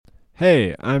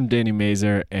Hey, I'm Danny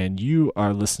Mazer, and you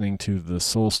are listening to the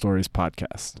Soul Stories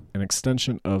podcast, an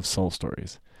extension of Soul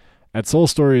Stories. At Soul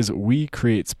Stories, we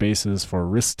create spaces for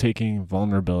risk-taking,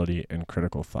 vulnerability, and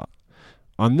critical thought.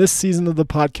 On this season of the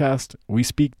podcast, we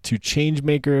speak to change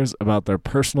makers about their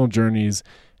personal journeys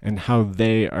and how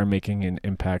they are making an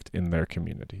impact in their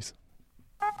communities.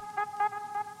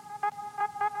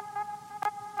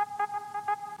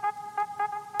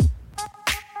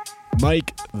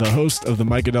 Mike, the host of the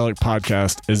Brancatelli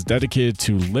podcast, is dedicated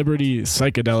to liberty,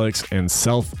 psychedelics, and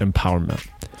self-empowerment.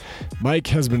 Mike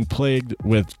has been plagued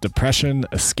with depression,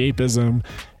 escapism,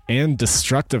 and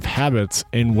destructive habits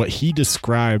in what he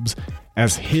describes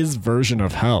as his version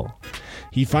of hell.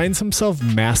 He finds himself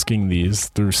masking these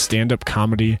through stand-up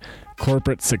comedy,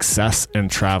 corporate success, and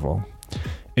travel.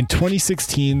 In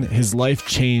 2016, his life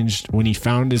changed when he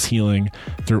found his healing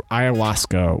through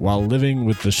ayahuasca while living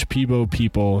with the Shipibo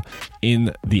people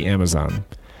in the Amazon.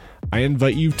 I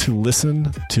invite you to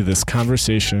listen to this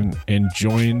conversation and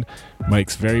join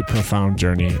Mike's very profound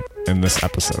journey in this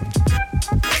episode.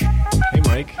 Hey,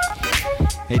 Mike.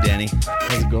 Hey, Danny.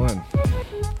 How's it going?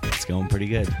 It's going pretty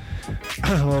good.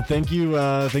 Well, thank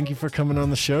you for coming on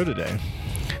the show today.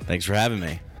 Thanks for having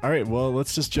me. All right, well,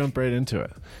 let's just jump right into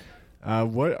it.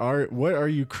 What are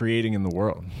you creating in the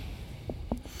world?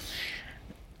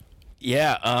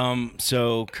 Yeah,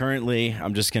 so currently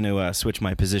I'm just going to switch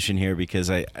my position here because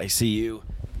I see you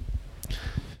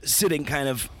sitting kind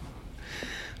of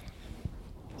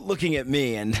looking at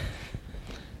me and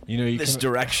this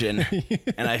direction,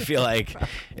 and I feel like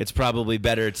it's probably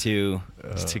better to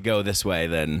go this way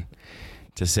than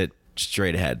to sit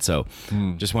straight ahead. So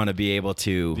just want to be able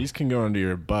to. These can go into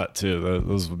your butt too.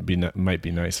 Those might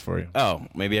be nice for you. Oh,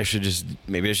 maybe I should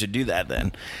do that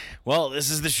then. Well, this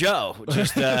is the show.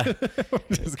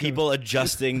 Just people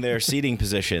adjusting their seating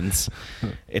positions.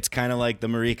 It's kind of like the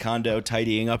Marie Kondo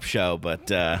tidying up show, but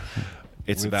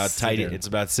it's about tidying. It's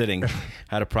about sitting,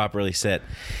 how to properly sit.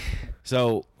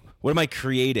 So, what am I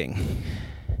creating?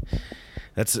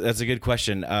 That's a good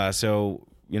question.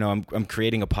 I'm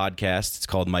creating a podcast. It's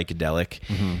called Brancatelli.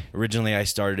 Mm-hmm. Originally, I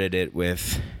started it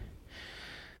with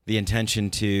the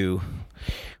intention to.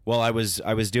 Well, I was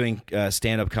doing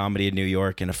stand-up comedy in New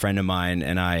York, and a friend of mine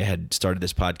and I had started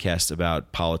this podcast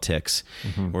about politics.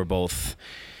 Mm-hmm. We're both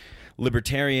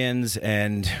libertarians,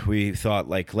 and we thought,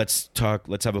 let's have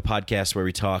a podcast where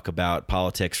we talk about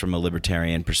politics from a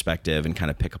libertarian perspective and kind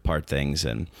of pick apart things.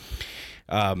 And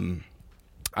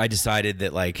I decided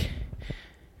that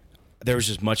there was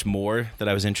just much more that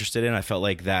I was interested in. I felt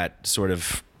like that sort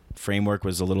of framework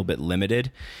was a little bit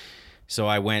limited. So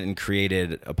I went and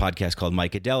created a podcast called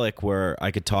Brancatelli, where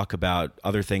I could talk about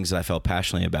other things that I felt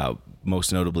passionately about,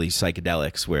 most notably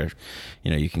psychedelics, where,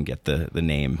 you can get the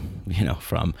name,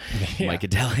 from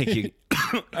Brancatelli.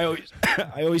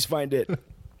 I always find it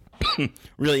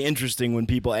really interesting when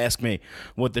people ask me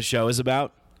what the show is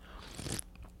about.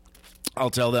 I'll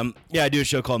tell them, I do a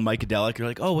show called Brancatelli. You're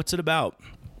like, oh, what's it about?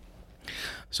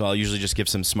 So I'll usually just give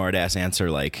some smart ass answer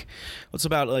like, what's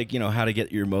about how to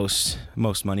get your most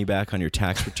money back on your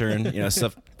tax return,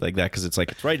 stuff like that, because it's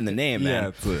right in the name,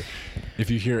 man. Yeah, if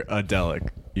you hear adelic,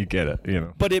 you get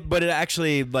it, But it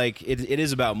actually it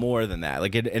is about more than that.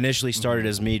 It initially started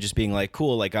as me just being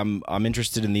cool, I'm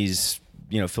interested in these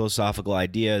philosophical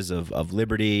ideas of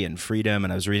liberty and freedom,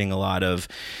 and I was reading a lot of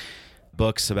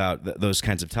books about those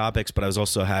kinds of topics, but I was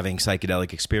also having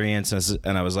psychedelic experience,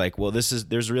 and I was like, well,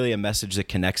 there's really a message that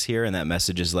connects here, and that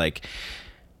message is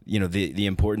the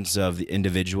importance of the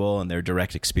individual and their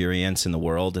direct experience in the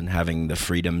world, and having the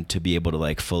freedom to be able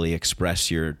to fully express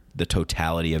the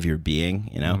totality of your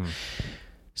being,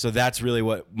 So that's really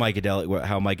what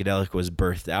how Brancatelli was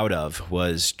birthed out of,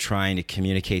 was trying to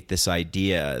communicate this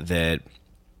idea that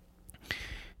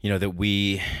that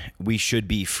we should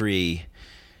be free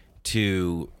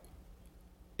to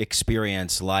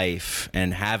experience life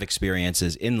and have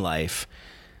experiences in life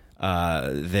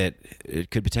that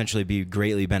it could potentially be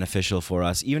greatly beneficial for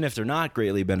us. Even if they're not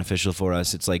greatly beneficial for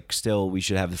us, it's still we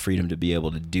should have the freedom to be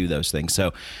able to do those things.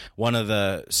 So one of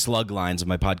the slug lines of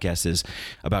my podcast is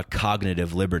about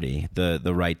cognitive liberty,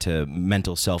 the right to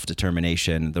mental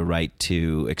self-determination, the right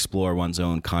to explore one's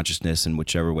own consciousness in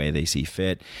whichever way they see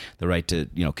fit, the right to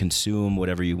consume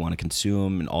whatever you want to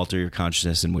consume and alter your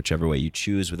consciousness in whichever way you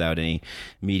choose without any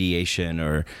mediation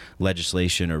or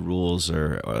legislation or rules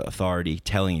or authority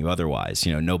telling you otherwise,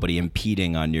 nobody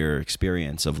impeding on your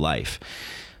experience of life.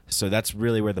 So that's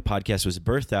really where the podcast was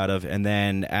birthed out of. And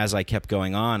then as I kept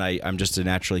going on, I'm just a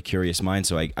naturally curious mind.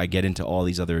 So I get into all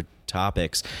these other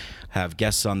topics, have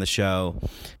guests on the show,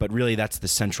 but really that's the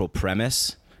central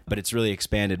premise. But it's really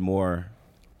expanded more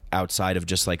outside of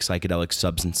just like psychedelic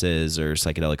substances or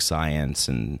psychedelic science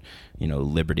and,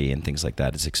 liberty and things like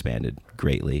that. It's expanded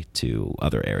greatly to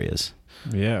other areas.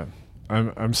 Yeah.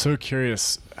 I'm so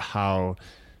curious how,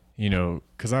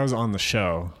 because I was on the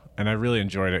show and I really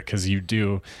enjoyed it because you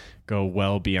do go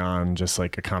well beyond just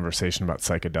like a conversation about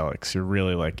psychedelics. You're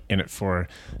really like in it for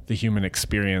the human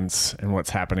experience and what's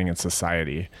happening in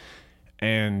society.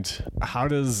 And how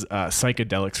does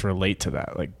psychedelics relate to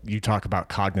that? Like you talk about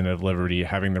cognitive liberty,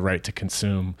 having the right to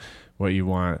consume what you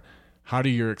want. How do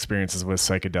your experiences with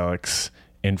psychedelics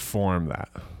inform that?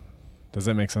 Does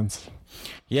that make sense?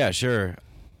 Yeah, sure.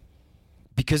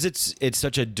 Because it's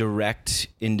such a direct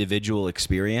individual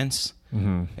experience.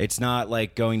 Mm-hmm. It's not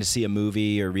like going to see a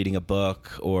movie or reading a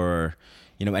book or,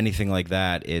 anything like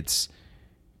that. It's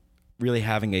really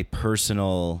having a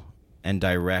personal and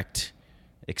direct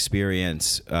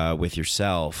experience with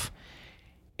yourself,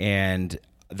 and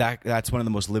that's one of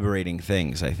the most liberating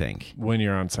things, I think, when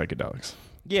you're on psychedelics.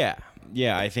 Yeah,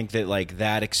 I think that like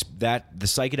that the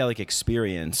psychedelic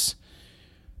experience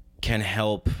can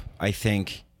help, I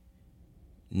think,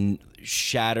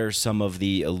 shatter some of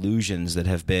the illusions that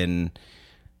have been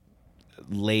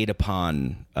laid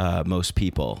upon most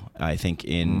people, I think,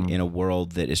 in a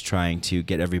world that is trying to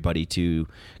get everybody to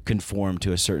conform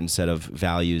to a certain set of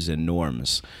values and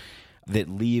norms, that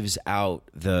leaves out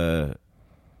the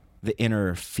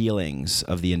inner feelings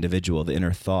of the individual, the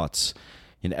inner thoughts.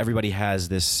 Everybody has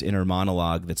this inner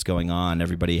monologue that's going on.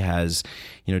 Everybody has,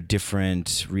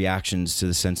 different reactions to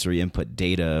the sensory input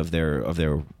data of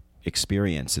their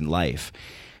experience in life.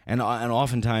 And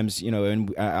oftentimes,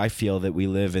 and I feel that we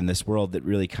live in this world that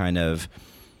really kind of,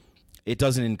 it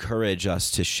doesn't encourage us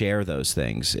to share those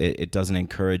things. It doesn't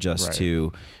encourage us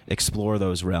to explore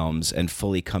those realms and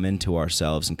fully come into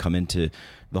ourselves and come into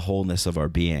the wholeness of our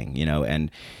being,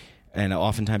 and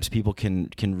oftentimes people can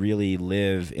really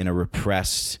live in a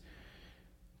repressed,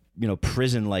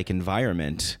 prison-like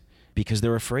environment because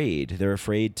they're afraid. They're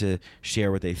afraid to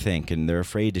share what they think, and they're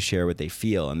afraid to share what they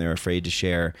feel, and they're afraid to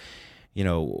share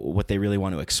what they really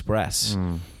want to express.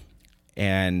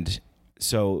 And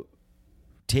so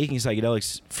taking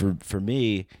psychedelics for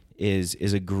me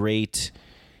is a great,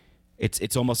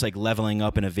 it's almost like leveling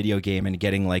up in a video game and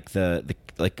getting like the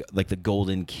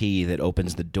golden key that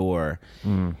opens the door.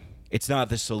 It's not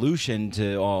the solution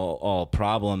to all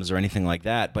problems or anything like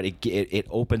that, but it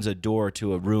opens a door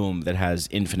to a room that has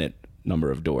infinite number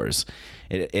of doors.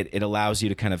 It allows you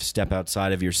to kind of step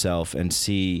outside of yourself and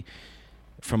see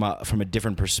from a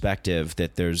different perspective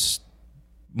that there's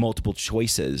multiple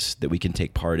choices that we can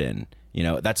take part in.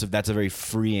 That's a very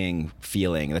freeing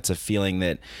feeling. That's a feeling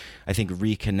that I think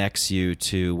reconnects you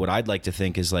to what I'd like to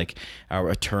think is like our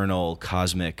eternal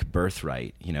cosmic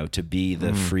birthright, to be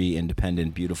the free,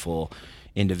 independent, beautiful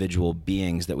individual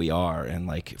beings that we are, and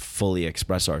like fully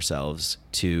express ourselves,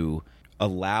 to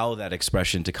allow that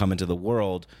expression to come into the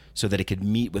world so that it could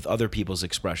meet with other people's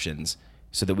expressions,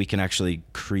 so that we can actually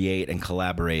create and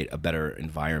collaborate a better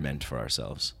environment for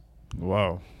ourselves.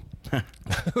 Whoa.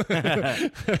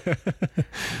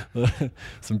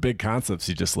 Some big concepts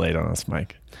you just laid on us,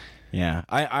 Mike. Yeah.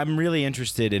 I'm really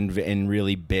interested in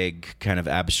really big kind of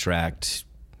abstract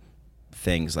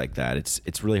things like that.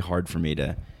 It's really hard for me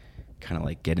to kind of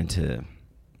like get into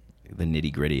the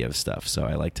nitty gritty of stuff. So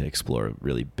I like to explore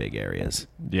really big areas.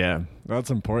 Yeah, that's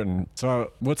important.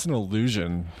 So what's an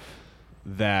illusion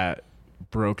that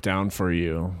broke down for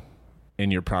you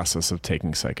in your process of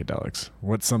taking psychedelics?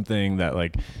 What's something that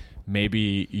like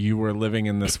maybe you were living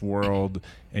in this world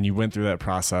and you went through that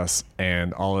process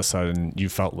and all of a sudden you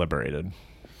felt liberated?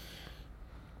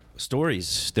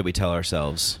 Stories that we tell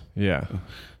ourselves. Yeah.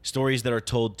 Stories that are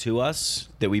told to us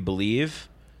that we believe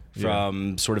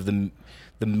from sort of the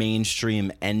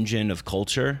mainstream engine of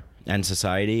culture and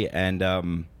society. And,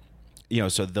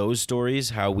 so those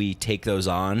stories, how we take those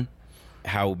on,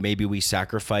 how maybe we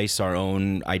sacrifice our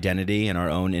own identity and our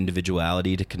own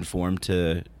individuality to conform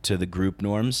to the group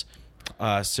norms.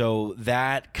 So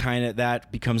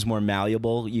that becomes more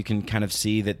malleable. You can kind of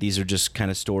see that these are just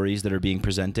kind of stories that are being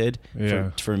presented.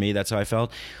 Yeah. For me, that's how I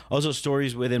felt. Also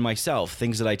stories within myself,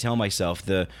 things that I tell myself,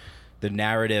 the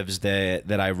narratives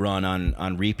that I run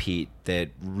on repeat that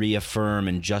reaffirm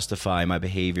and justify my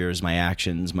behaviors, my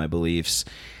actions, my beliefs.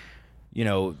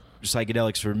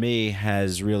 Psychedelics for me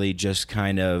has really just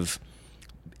kind of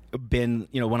been,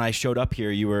 when I showed up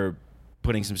here, you were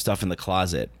putting some stuff in the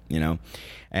closet,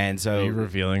 and so are you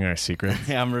revealing our secrets?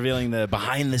 Yeah, I'm revealing the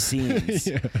behind the scenes.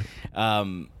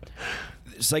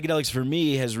 Psychedelics for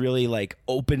me has really like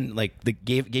opened, like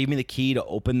gave me the key to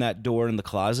open that door in the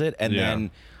closet, and then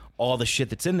all the shit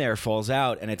that's in there falls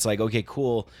out, and it's like, okay,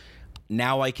 cool.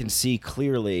 now I can see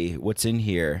clearly what's in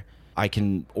here. I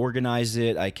can organize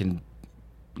it. I can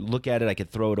look at it. I could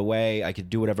throw it away. I could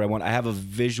do whatever I want. I have a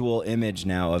visual image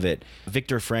now of it.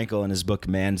 Viktor Frankl in his book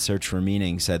Man's Search for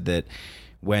Meaning said that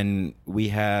when we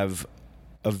have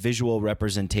a visual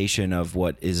representation of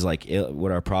what is like,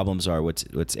 what our problems are,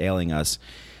 what's ailing us,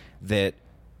 that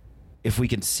if we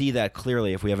can see that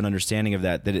clearly, if we have an understanding of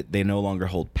that, they no longer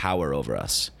hold power over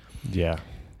us. Yeah.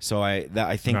 So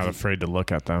I think not afraid to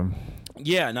look at them.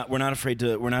 Yeah, we're not afraid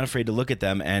to look at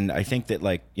them, and I think that,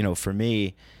 like, you know, for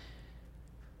me,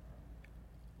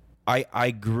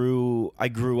 I grew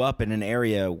up in an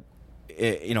area.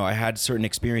 You know, I had certain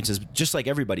experiences, just like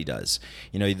everybody does.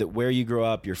 You know, where you grew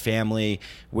up, your family,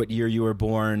 what year you were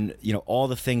born. You know, all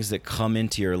the things that come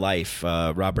into your life.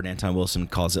 Robert Anton Wilson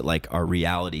calls it like our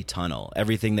reality tunnel.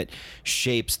 Everything that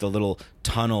shapes the little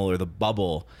tunnel or the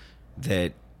bubble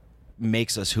that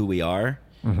makes us who we are.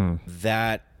 Mm-hmm.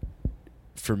 That,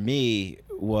 for me,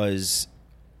 was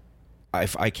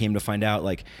I came to find out,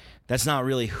 like, that's not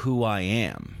really who I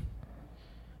am.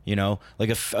 You know, like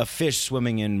a fish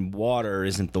swimming in water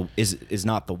is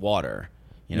not the water.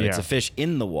 You know, It's a fish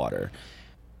in the water.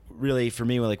 Really, for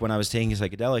me, like when I was taking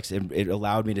psychedelics, it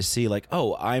allowed me to see, like,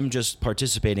 oh, I'm just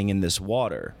participating in this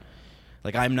water.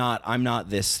 Like, I'm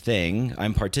not this thing.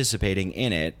 I'm participating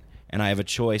in it, and I have a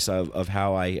choice of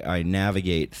how I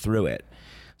navigate through it.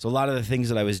 So a lot of the things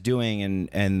that I was doing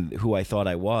and who I thought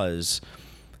I was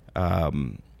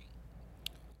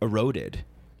eroded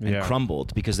and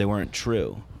crumbled because they weren't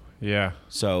true. Yeah.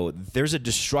 So there's a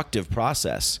destructive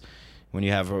process when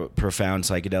you have a profound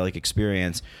psychedelic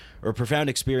experience, or a profound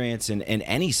experience in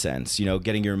any sense, you know,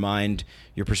 getting your mind,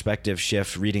 your perspective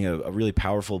shift, reading a really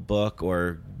powerful book,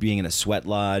 or being in a sweat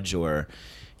lodge, or,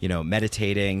 you know,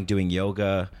 meditating, doing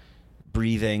yoga,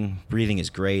 breathing. Breathing is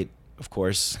great. Of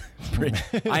course,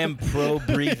 I am pro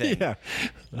breathing. Yeah.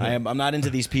 I'm not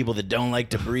into these people that don't like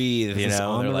to breathe. You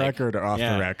know, on the record or off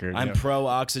the record. I'm pro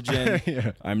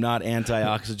oxygen. I'm not anti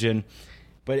oxygen.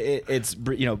 But it's,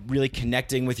 you know, really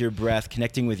connecting with your breath,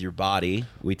 connecting with your body.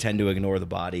 We tend to ignore the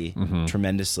body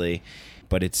tremendously,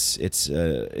 but it's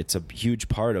a huge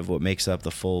part of what makes up the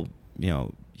full, you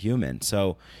know, human.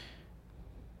 So,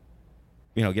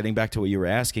 you know, getting back to what you were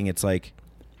asking, it's like,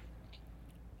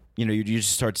 you know, you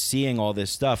just start seeing all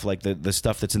this stuff, like the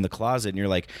stuff that's in the closet, and you're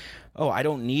like, oh, I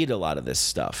don't need a lot of this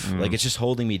stuff. Like, it's just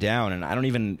holding me down,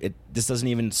 and this doesn't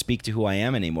even speak to who I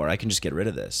am anymore. I can just get rid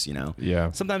of this, you know?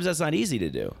 Yeah. Sometimes that's not easy to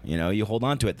do, you know? You hold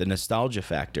on to it, the nostalgia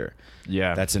factor.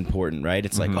 Yeah. That's important, right?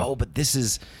 It's like, oh, but this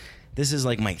is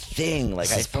like my thing. Like,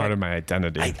 this is part of my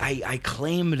identity. I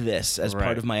claimed this as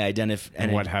part of my identity.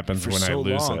 And what happens when I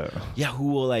lose it? Yeah,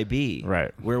 who will I be?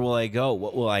 Right. Where will I go?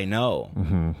 What will I know?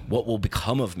 Mm-hmm. What will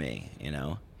become of me, you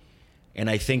know? And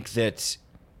I think that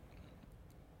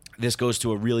this goes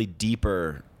to a really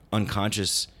deeper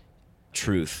unconscious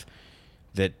truth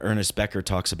that Ernest Becker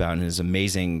talks about in his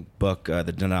amazing book,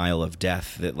 The Denial of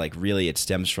Death, that, like, really it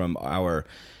stems from our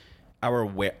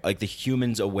like the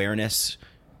human's awareness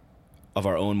of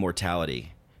our own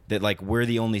mortality, that, like, we're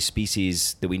the only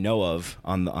species that we know of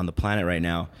on the planet right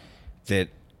now that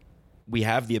we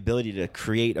have the ability to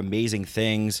create amazing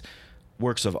things,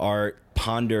 works of art,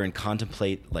 ponder and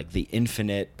contemplate, like, the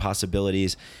infinite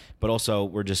possibilities, but also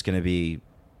we're just going to be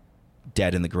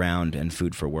dead in the ground and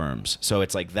food for worms. So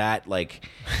it's like that, like,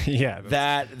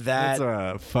 that's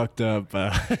a fucked up,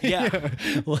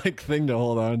 like, thing to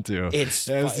hold on to. It's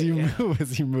as you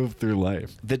move through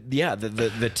life.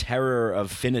 The terror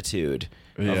of finitude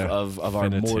of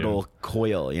our mortal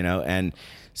coil, you know. And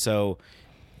so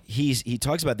he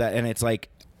talks about that, and it's like,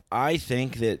 I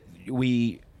think that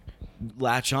we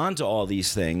latch on to all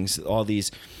these things, all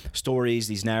these stories,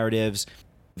 these narratives,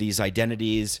 these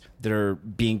identities that are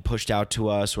being pushed out to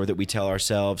us, or that we tell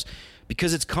ourselves,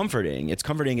 because it's comforting.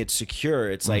 It's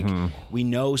secure. It's like, we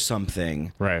know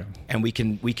something, right? And we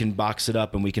can box it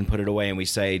up and we can put it away and we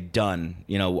say, done.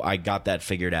 You know, I got that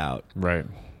figured out, right?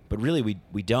 But really,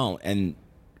 we don't. And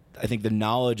I think the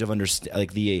knowledge of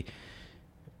like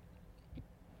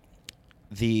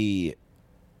the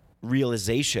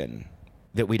realization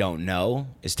that we don't know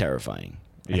is terrifying.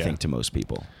 I think, to most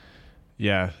people.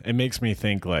 Yeah, it makes me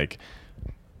think about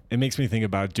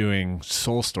doing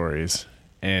soul stories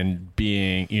and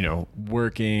being, you know,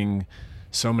 working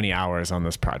so many hours on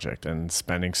this project and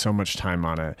spending so much time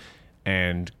on it,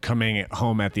 and coming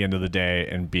home at the end of the day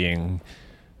and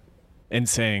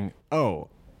saying, oh,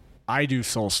 I do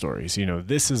soul stories. You know,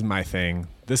 this is my thing.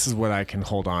 This is what I can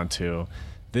hold on to.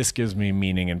 This gives me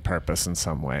meaning and purpose in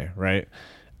some way, right?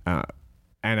 And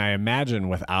I imagine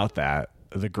without that,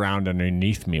 the ground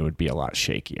underneath me would be a lot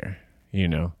shakier, you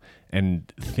know?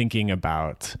 and thinking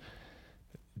about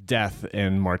death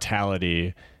and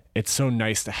mortality, it's so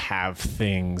nice to have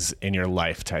things in your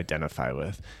life to identify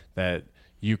with that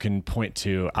you can point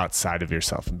to outside of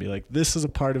yourself and be like, this is a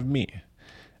part of me.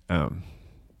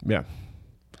 Yeah.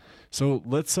 So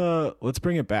let's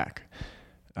bring it back.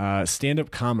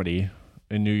 Stand-up comedy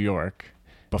in New York,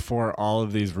 before all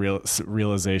of these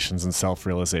realizations and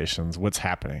self-realizations, what's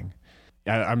happening?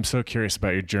 I'm so curious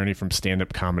about your journey from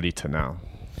stand-up comedy to now.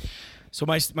 So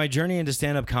my journey into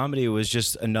stand-up comedy was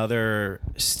just another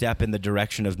step in the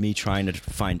direction of me trying to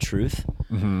find truth.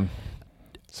 Mm-hmm.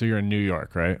 So you're in New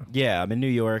York, right? Yeah, I'm in New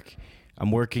York. I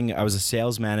was a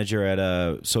sales manager at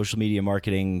a social media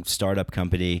marketing startup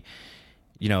company,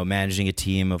 managing a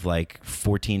team of like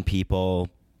 14 people.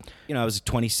 I was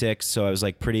 26, so I was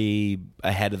like pretty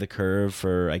ahead of the curve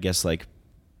for, I guess, like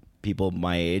people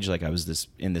my age. Like I was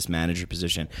in this manager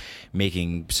position,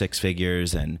 making six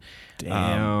figures, and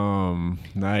damn,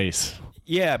 nice.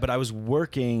 Yeah, but I was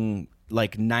working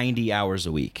like 90 hours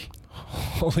a week.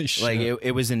 Holy shit! Like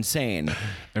it was insane.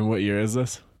 And what year is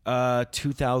this?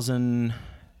 2000.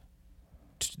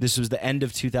 This was the end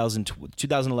of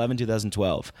 2011,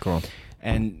 2012. Cool.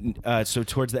 And so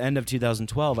towards the end of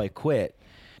 2012, I quit.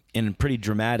 In pretty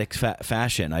dramatic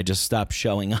fashion. I just stopped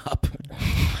showing up,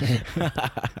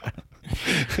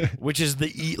 which is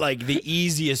the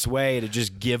easiest way to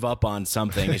just give up on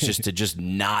something. It's just to just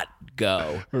not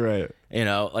go. Right.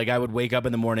 Like I would wake up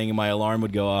in the morning and my alarm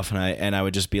would go off, and I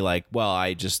would just be like, well,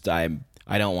 I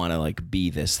don't want to like be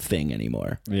this thing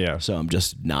anymore. Yeah. So I'm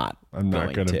just not. I'm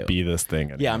not going to be this thing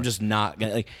anymore. Yeah, I'm just not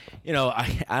going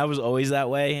to, I was always that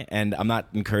way, and I'm not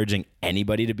encouraging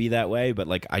anybody to be that way, but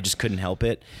like I just couldn't help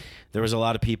it. There was a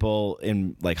lot of people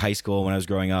in like high school when I was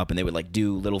growing up, and they would like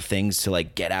do little things to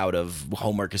like get out of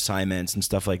homework assignments and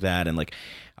stuff like that. And like,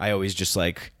 I always just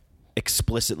like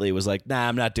explicitly was like, nah,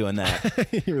 I'm not doing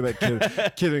that. You were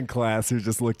that kid in class who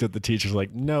just looked at the teachers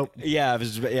like, nope. Yeah, it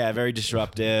was very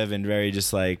disruptive and very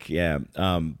just like,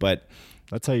 but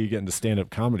that's how you get into stand-up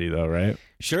comedy though, right?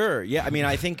 Sure. Yeah. I mean,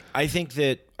 I think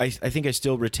that I think I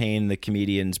still retain the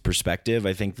comedian's perspective.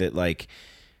 I think that like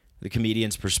the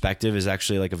comedian's perspective is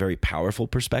actually like a very powerful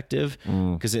perspective,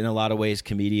 because in a lot of ways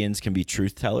comedians can be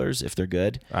truth tellers if they're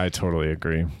good. I totally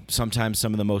agree. Sometimes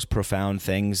some of the most profound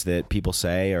things that people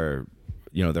say are,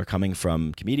 they're coming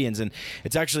from comedians, and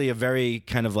it's actually a very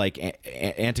kind of like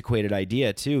antiquated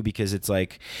idea too, because it's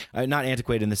like not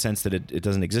antiquated in the sense that it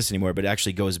doesn't exist anymore, but it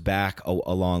actually goes back a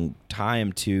long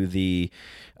time to the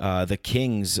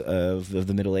kings of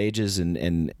the Middle Ages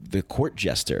and the court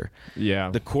jester. Yeah.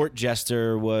 The court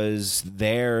jester was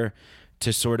there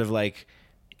to sort of like,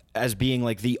 as being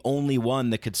like the only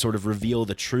one that could sort of reveal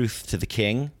the truth to the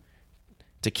king,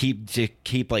 to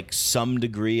keep like some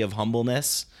degree of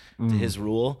humbleness to his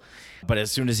rule. But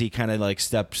as soon as he kind of like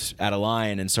stepped out of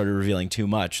line and started revealing too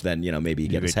much, then, maybe he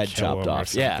get his head chopped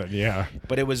off. Yeah.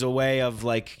 But it was a way of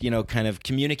like, kind of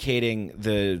communicating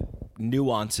the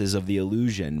nuances of the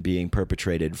illusion being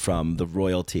perpetrated from the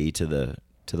royalty to the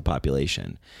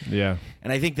population. Yeah.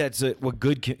 And I think that's what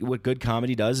good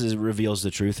comedy does, is it reveals the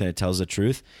truth and it tells the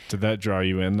truth. Did that draw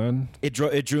you in then? It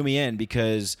drew me in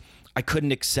because I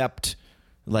couldn't accept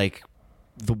like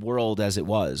the world as it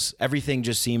was. Everything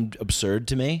just seemed absurd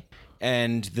to me.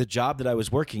 And the job that I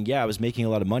was working, I was making a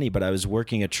lot of money, but I was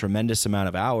working a tremendous amount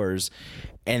of hours.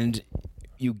 And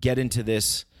you get into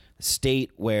this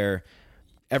state where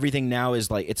everything now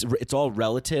is like, it's all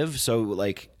relative. So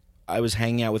like I was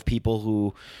hanging out with people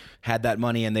who had that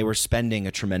money and they were spending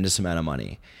a tremendous amount of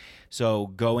money. So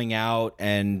going out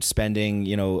and spending,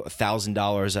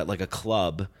 $1,000 at like a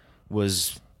club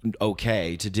was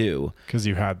okay to do. Because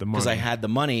you had the money. Because I had the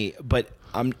money, but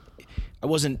I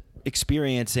wasn't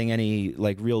experiencing any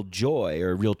like real joy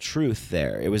or real truth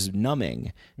there. It was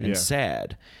numbing and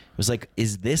sad. It was like,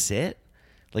 is this it?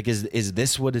 Like, is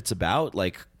this what it's about?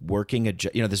 Like working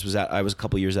I was a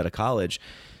couple years out of college,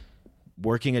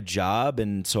 working a job,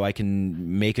 and so I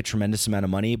can make a tremendous amount of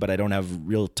money, but I don't have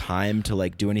real time to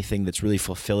like do anything that's really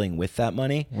fulfilling with that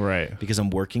money. Right. Because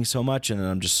I'm working so much and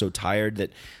I'm just so tired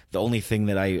that the only thing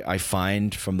that I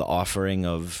find from the offering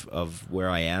of where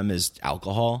I am is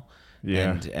alcohol.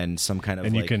 Yeah. And some kind of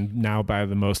and you like, can now buy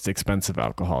the most expensive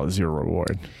alcohol as your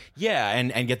reward. Yeah,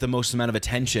 and get the most amount of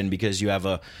attention because you have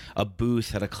a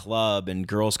booth at a club and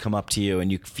girls come up to you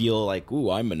and you feel like, ooh,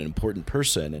 I'm an important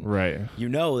person. And right. You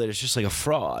know that it's just like a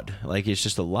fraud. Like it's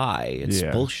just a lie. It's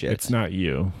bullshit. It's not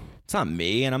you. It's not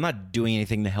me, and I'm not doing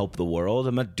anything to help the world.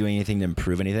 I'm not doing anything to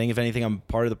improve anything. If anything, I'm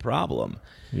part of the problem.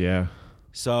 Yeah.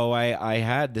 So I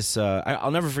had this,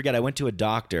 I'll never forget, I went to a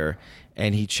doctor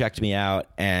and he checked me out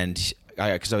and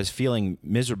because I was feeling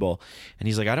miserable. And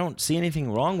he's like, I don't see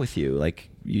anything wrong with you. Like,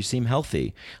 you seem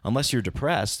healthy, unless you're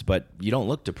depressed, but you don't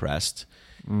look depressed.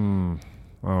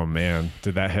 Oh man,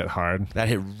 did that hit hard? That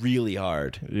hit really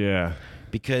hard. Yeah.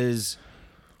 Because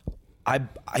I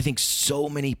think so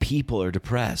many people are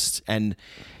depressed, and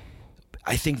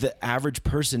I think the average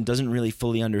person doesn't really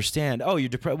fully understand. Oh, you're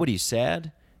depressed. What are you,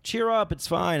 sad? Cheer up, it's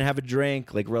fine. Have a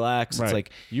drink, like relax. Right. It's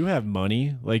like, you have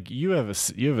money, like you have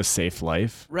a safe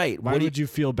life. right. Why would you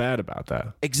feel bad about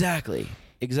that? Exactly.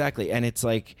 And it's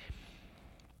like,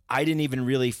 I didn't even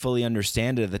really fully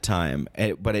understand it at the time,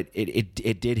 but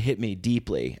it did hit me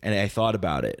deeply, and I thought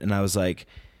about it, and I was like,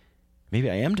 maybe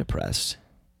I am depressed,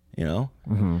 you know?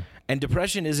 Mm-hmm. And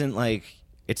depression isn't like,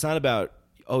 it's not about,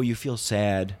 oh, you feel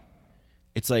sad.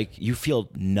 It's like you feel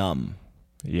numb.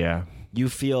 Yeah. You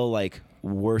feel like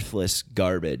worthless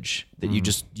garbage that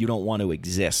you don't want to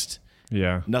exist.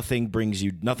 Yeah. Nothing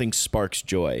sparks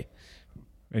joy.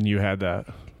 And you had that.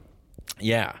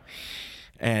 Yeah.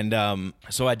 And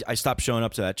so I stopped showing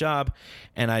up to that job,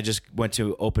 and I just went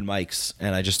to open mics,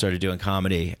 and I just started doing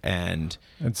comedy. And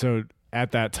so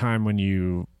at that time when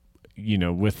you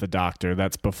know, with the doctor,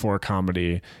 that's before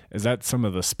comedy, is that some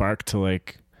of the spark to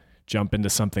like jump into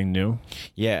something new?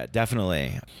 yeah,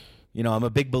 definitely. You know, I'm a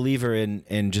big believer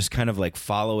in just kind of like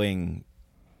following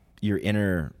your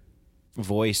inner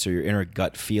voice or your inner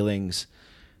gut feelings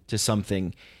to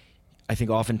something. I think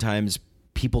oftentimes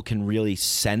people can really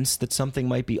sense that something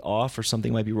might be off or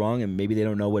something might be wrong, and maybe they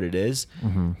don't know what it is.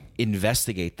 Mm-hmm.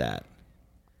 Investigate that.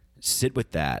 Sit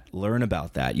with that. Learn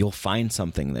about that. You'll find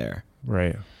something there.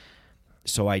 Right.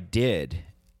 So I did,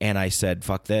 and I said,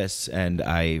 fuck this, and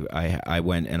I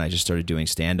went and I just started doing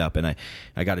stand-up, and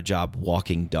I got a job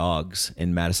walking dogs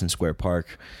in Madison Square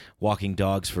Park, walking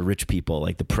dogs for rich people,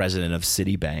 like the president of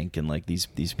Citibank and like these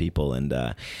people, and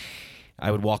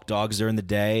I would walk dogs during the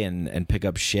day and pick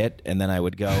up shit, and then I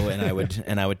would go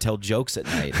and I would tell jokes at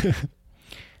night.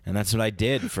 And that's what I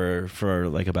did for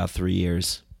like about 3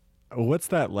 years. What's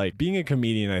that like? Being a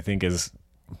comedian, I think, is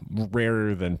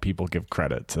rarer than people give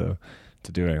credit to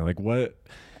doing. Like, what,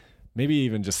 maybe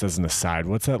even just as an aside,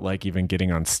 what's that like, even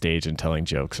getting on stage and telling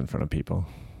jokes in front of people?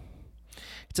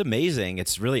 It's amazing.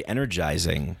 It's really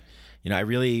energizing. You know, I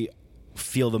really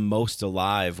feel the most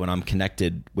alive when I'm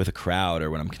connected with a crowd or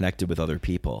when I'm connected with other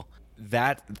people.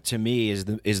 That to me is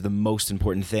the most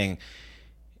important thing.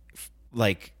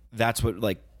 Like, that's what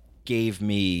like gave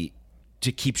me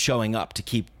to keep showing up, to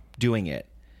keep doing it,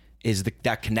 is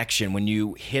that connection. When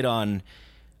you hit on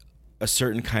a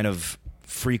certain kind of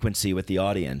frequency with the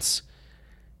audience,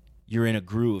 you're in a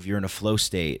groove, you're in a flow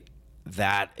state.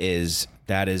 That is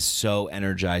so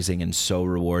energizing and so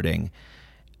rewarding.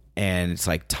 And it's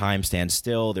like time stands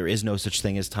still. There is no such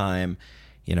thing as time.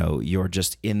 You know, you're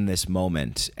just in this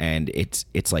moment, and it's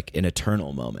like an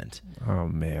eternal moment. Oh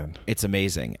man, it's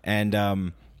amazing.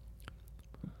 And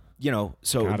you know,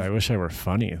 so God, I wish I were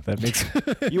funny. That makes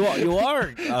you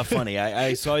are funny.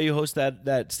 I saw you host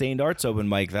that Stained Arts open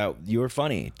mic. That you were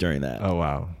funny during that. Oh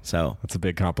wow, so that's a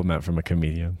big compliment from a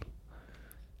comedian.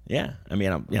 Yeah, I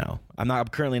mean, I'm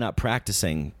currently not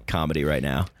practicing comedy right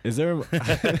now. Is there?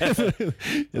 I'm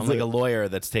like a lawyer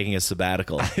that's taking a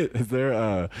sabbatical. Was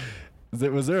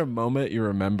there a moment you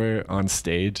remember on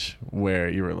stage where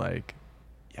you were like,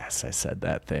 "Yes, I said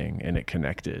that thing," and it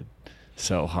connected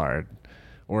so hard?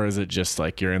 Or is it just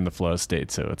like you're in the flow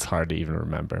state, so it's hard to even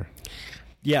remember?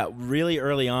 Yeah, really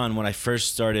early on when I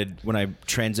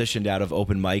transitioned out of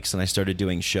open mics and I started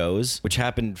doing shows, which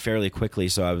happened fairly quickly,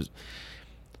 so I was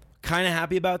kind of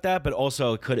happy about that, but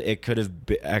also it could have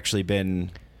actually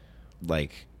been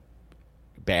like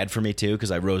bad for me too,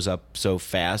 because I rose up so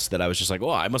fast that I was just like, oh,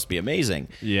 I must be amazing.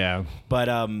 Yeah.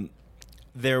 But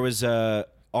there was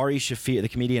Ari Shaffir, the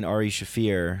comedian Ari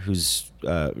Shaffir, who's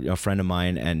a friend of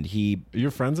mine, and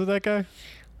You're friends with that guy?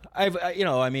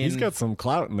 I mean, he's got some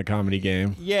clout in the comedy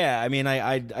game. Yeah, I mean,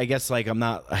 I guess like I'm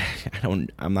not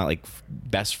like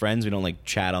best friends. We don't like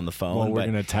chat on the phone. Well, we're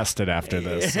gonna test it after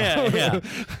this. Yeah.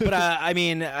 But I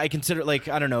mean, I consider, like,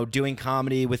 I don't know, doing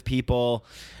comedy with people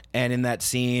and in that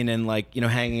scene and like, you know,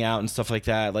 hanging out and stuff like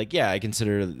that. Like, yeah, I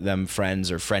consider them friends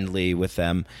or friendly with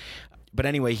them. But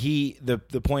anyway,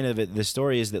 the point of it, the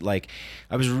story is that like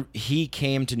he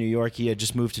came to New York. He had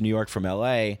just moved to New York from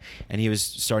LA, and he was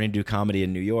starting to do comedy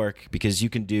in New York because you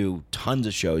can do tons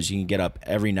of shows. You can get up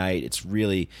every night. It's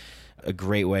really a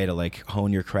great way to like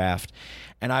hone your craft.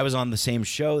 And I was on the same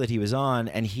show that he was on,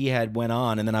 and he had went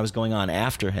on, and then I was going on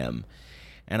after him.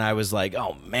 And I was like,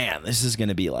 oh man, this is going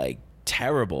to be like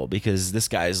terrible, because this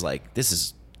guy's like, this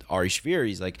is Ari Shaffir.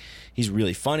 He's like, he's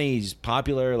really funny. He's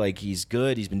popular. Like, he's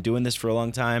good. He's been doing this for a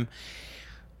long time.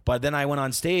 But then I went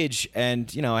on stage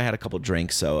and, I had a couple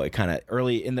drinks. So it kind of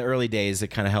in the early days, it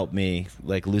kind of helped me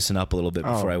like loosen up a little bit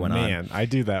before I went on. Man, I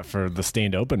do that for the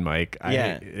Stained open mic.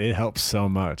 Yeah. It helps so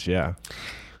much. Yeah.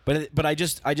 But I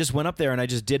just went up there and I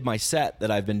just did my set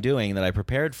that I've been doing that I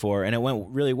prepared for, and it went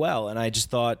really well. And I just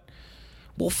thought,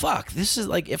 well, fuck, this is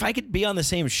like, if I could be on the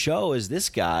same show as this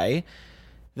guy,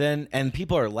 then, and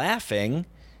people are laughing,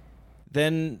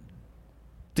 then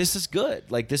this is good.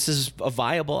 Like, this is a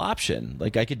viable option.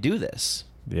 Like, I could do this.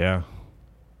 Yeah.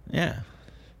 Yeah.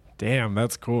 Damn,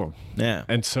 that's cool. Yeah.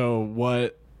 And so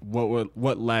what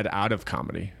led out of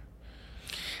comedy?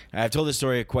 I've told this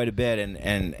story quite a bit,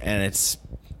 and it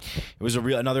was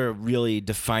another really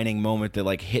defining moment that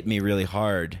like hit me really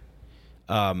hard.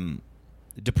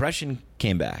 Depression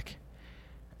came back.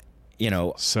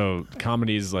 So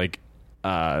comedy is like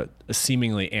a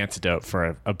seemingly antidote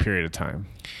for a period of time.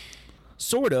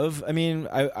 Sort of. I mean,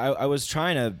 I was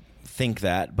trying to think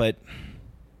that, but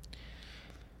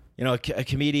a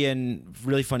comedian,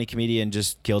 really funny comedian,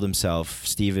 just killed himself.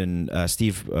 Steve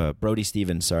Brody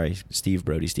Stevens. Sorry, Steve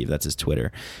Brody Steve. That's his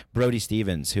Twitter. Brody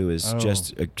Stevens, who is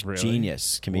just a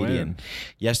genius comedian. When?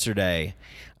 Yesterday.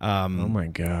 Oh my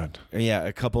God. Yeah,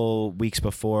 a couple weeks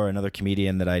before, another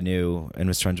comedian that I knew and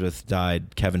was friends with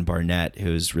died. Kevin Barnett,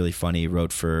 who's really funny,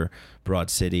 wrote for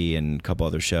Broad City and a couple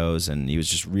other shows, and he was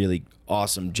just really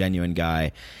awesome, genuine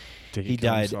guy. Did he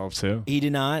kill himself too? He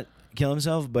did not kill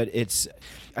himself, but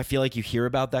I feel like you hear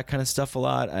about that kind of stuff a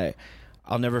lot.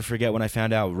 I'll never forget when I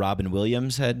found out Robin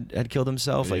Williams had killed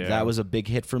himself. Like, that was a big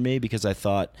hit for me, because I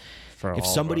thought, if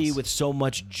somebody with so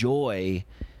much joy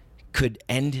could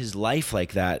end his life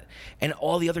like that, and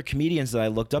all the other comedians that I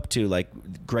looked up to, like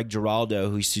Greg Giraldo,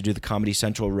 who used to do the Comedy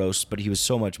Central roast, but he was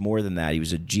so much more than that. He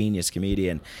was a genius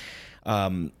comedian.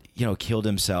 Killed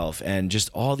himself, and just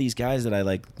all these guys that I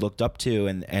like looked up to,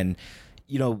 and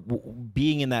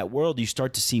being in that world, you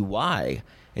start to see why.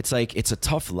 It's like, it's a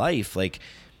tough life, like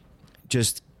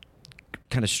just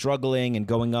kind of struggling and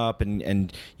going up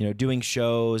and doing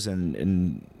shows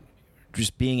and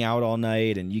just being out all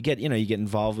night, and you get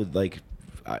involved with like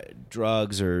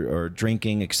drugs or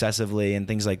drinking excessively and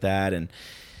things like that. And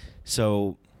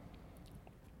so,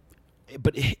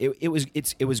 but it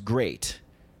was great.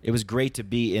 It was great to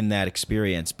be in that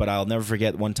experience, but I'll never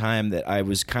forget one time that I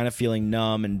was kind of feeling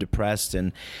numb and depressed,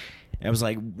 and I was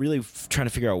like really trying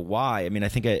to figure out why. I mean, I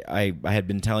think I had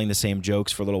been telling the same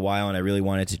jokes for a little while, and I really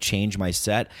wanted to change my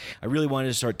set. I really wanted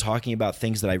to start talking about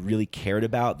things that I really cared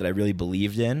about, that I really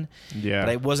believed in. Yeah. But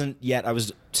I wasn't yet. I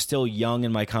was still young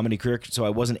in my comedy career, so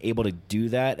I wasn't able to do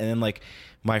that. And then like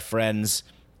my friends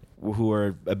who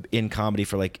were in comedy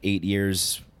for like 8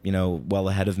 years, well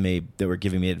ahead of me, they were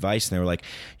giving me advice, and they were like,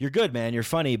 "You're good, man. You're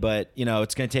funny, but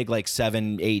it's going to take like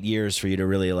 7-8 years for you to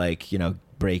really like,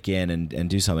 break in and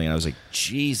do something." And I was like,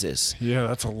 Jesus. Yeah,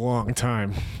 that's a long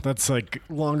time. That's like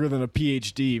longer than a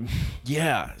PhD.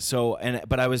 Yeah. So,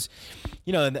 but I was,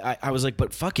 I was like,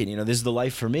 but fuck it, this is the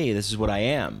life for me. This is what I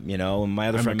am, And my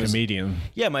other I'm friend a comedian.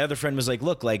 Yeah, my other friend was like,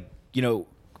 look, like,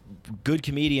 good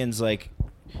comedians, like,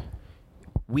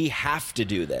 we have to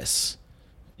do this.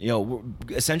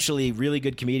 Essentially, really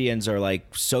good comedians are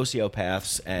like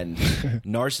sociopaths and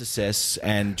narcissists,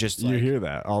 and just like, you hear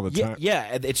that all the time.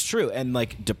 Yeah, it's true. And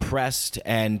like depressed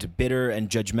and bitter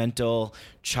and judgmental,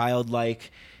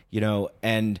 childlike,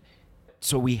 and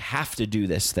so we have to do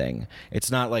this thing.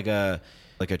 It's not like a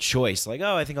choice, like,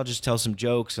 oh, I think I'll just tell some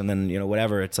jokes and then,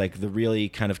 whatever. It's like the really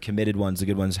kind of committed ones, the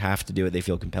good ones, have to do it. They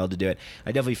feel compelled to do it.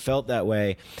 I definitely felt that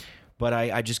way, but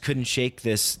I just couldn't shake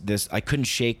this. I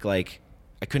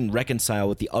couldn't reconcile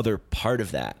with the other part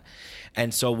of that.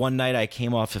 And so one night I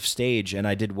came off of stage and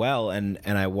I did well, and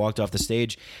I walked off the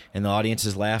stage and the audience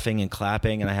is laughing and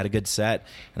clapping, and I had a good set,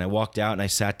 and I walked out and I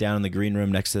sat down in the green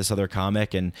room next to this other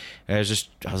comic, and I was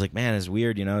like, man, it's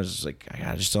weird, I was just like,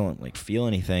 I just don't like feel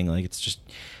anything, like it's just.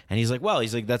 And he's like,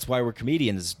 that's why we're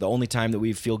comedians. The only time that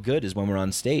we feel good is when we're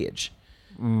on stage.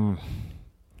 And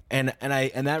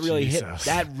that really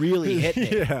hit me.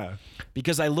 Yeah.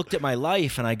 Because I looked at my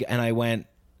life and I went,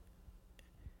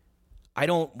 I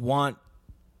don't want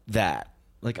that.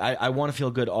 Like, I want to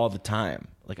feel good all the time.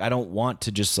 Like, I don't want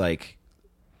to just like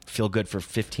feel good for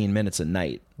 15 minutes a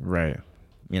night. Right.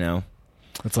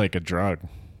 It's like a drug.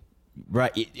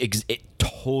 Right. It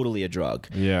totally a drug.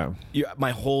 Yeah.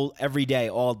 Every day,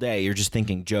 all day, you're just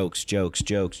thinking jokes.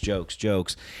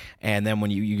 And then when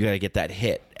you got to get that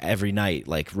hit every night,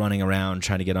 like running around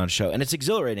trying to get on a show, and it's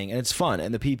exhilarating and it's fun,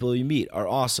 and the people you meet are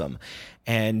awesome.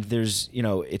 And there's,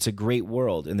 it's a great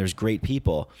world and there's great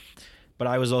people. But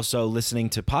I was also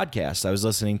listening to podcasts. I was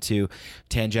listening to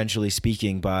Tangentially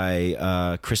Speaking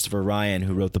by Christopher Ryan,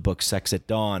 who wrote the book Sex at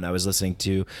Dawn. I was listening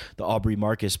to the Aubrey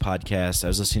Marcus podcast. I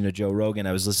was listening to Joe Rogan.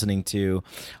 I was listening to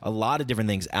a lot of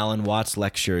different things. Alan Watts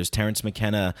lectures, Terrence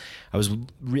McKenna. I was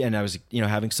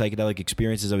having psychedelic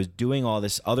experiences. I was doing all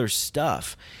this other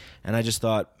stuff. And I just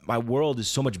thought, my world is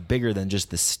so much bigger than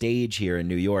just the stage here in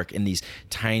New York in these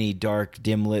tiny, dark,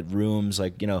 dim-lit rooms.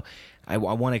 I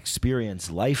want to experience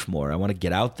life more. I want to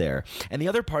get out there. And the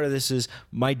other part of this is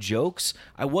my jokes,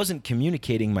 I wasn't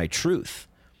communicating my truth.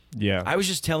 Yeah. I was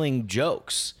just telling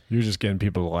jokes. You were just getting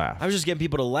people to laugh. I was just getting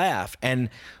people to laugh. And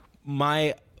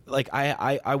I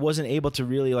wasn't able to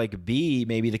really be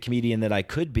maybe the comedian that I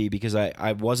could be because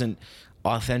I wasn't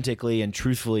authentically and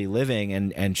truthfully living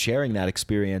and sharing that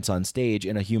experience on stage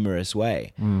in a humorous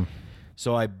way.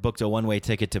 So I booked a one-way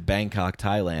ticket to Bangkok,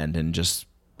 Thailand, and just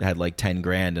had like 10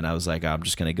 grand, and I was like, I'm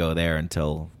just going to go there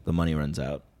until the money runs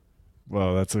out.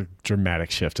 Well, that's a dramatic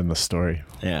shift in the story.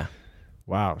 Yeah.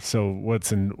 Wow. So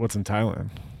what's in Thailand?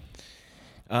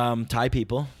 Thai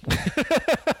people.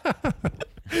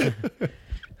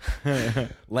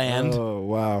 Land. Oh,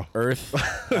 wow. Earth.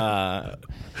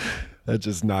 That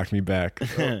just knocked me back.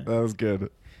 That was good.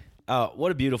 Oh,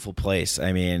 what a beautiful place.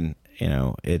 I mean,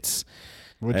 it's...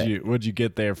 What'd you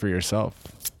get there for yourself?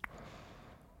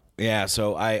 Yeah,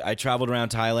 so I traveled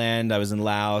around Thailand. I was in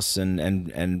Laos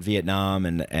and Vietnam,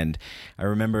 and I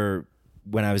remember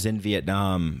when I was in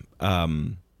Vietnam,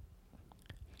 I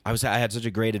had such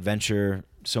a great adventure,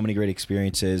 so many great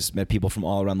experiences, met people from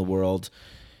all around the world.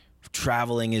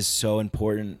 Traveling is so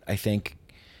important, I think,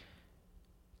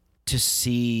 to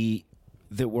see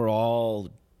that we're all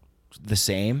the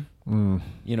same. You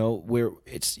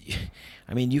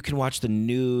can watch the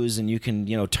news and you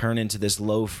can, turn into this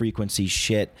low frequency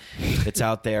shit that's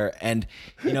out there. And,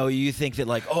 you think that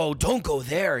like, oh, don't go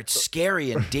there. It's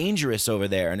scary and dangerous over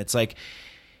there. And it's like,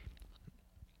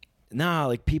 nah,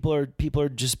 like people are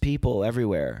just people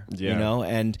everywhere,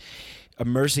 and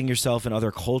immersing yourself in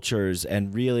other cultures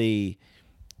and really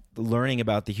learning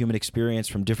about the human experience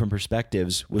from different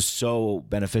perspectives was so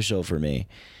beneficial for me.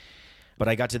 But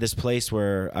I got to this place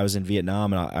where I was in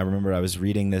Vietnam, and I remember I was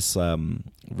reading this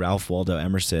Ralph Waldo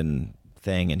Emerson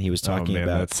thing, and he was talking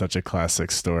about... that's such a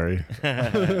classic story.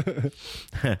 Well,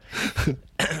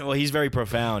 he's very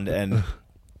profound, and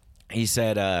he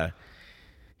said,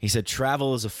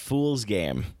 travel is a fool's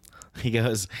game. He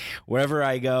goes, wherever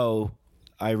I go...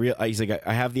 he's like,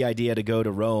 I have the idea to go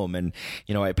to Rome, and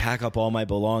I pack up all my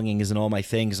belongings and all my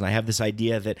things, and I have this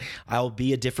idea that I'll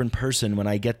be a different person when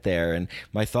I get there, and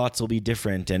my thoughts will be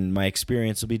different, and my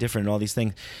experience will be different, and all these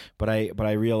things. But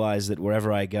I realize that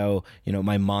wherever I go,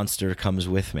 my monster comes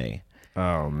with me.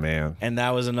 Oh man! And that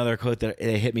was another quote that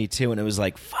it hit me too, and it was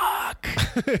like, fuck.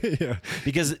 Yeah.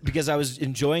 Because I was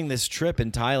enjoying this trip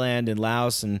in Thailand and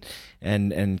Laos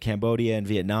and Cambodia and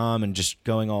Vietnam and just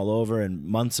going all over and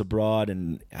months abroad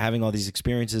and having all these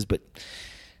experiences, but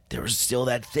there was still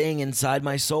that thing inside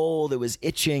my soul that was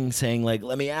itching, saying like,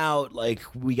 let me out. Like,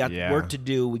 we got work to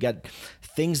do. We got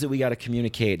things that we got to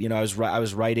communicate. I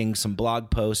was writing some blog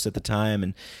posts at the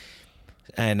time,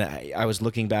 and I was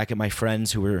looking back at my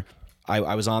friends who were...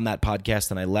 I was on that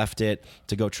podcast and I left it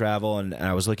to go travel, and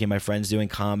I was looking at my friends doing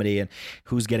comedy and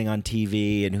who's getting on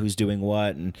TV and who's doing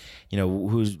what, and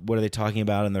what are they talking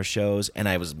about in their shows, and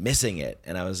I was missing it,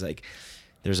 and I was like,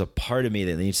 there's a part of me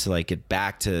that needs to like get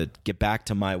back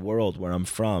to my world where I'm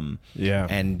from,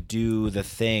 and do the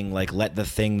thing, like let the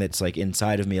thing that's like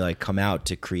inside of me like come out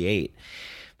to create.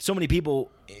 So many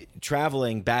people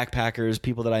traveling, backpackers,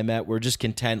 people that I met were just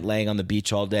content laying on the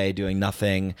beach all day doing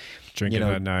nothing. Drinking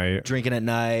at night,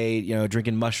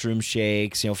 drinking mushroom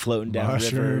shakes, floating down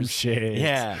mushroom rivers. Shakes.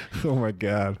 Yeah. Oh my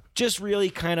God. Just really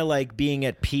kind of like being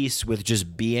at peace with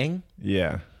just being.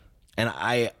 Yeah. And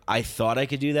I thought I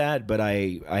could do that, but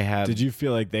I have... Did you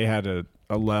feel like they had a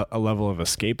level of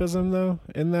escapism though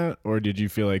in that? Or did you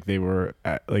feel like they were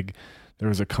there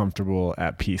was a comfortable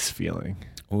at peace feeling?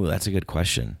 Ooh, that's a good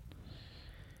question.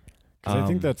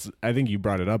 'Cause I think you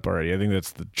brought it up already. I think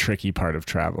that's the tricky part of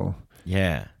travel.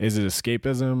 Yeah. Is it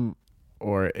escapism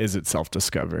or is it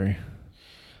self-discovery?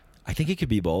 I think it could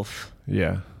be both.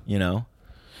 Yeah.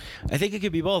 I think it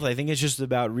could be both. I think it's just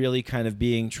about really kind of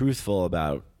being truthful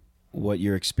about what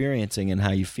you're experiencing and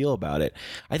how you feel about it.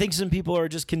 I think some people are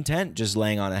just content just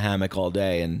laying on a hammock all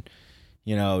day and,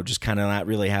 just kind of not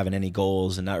really having any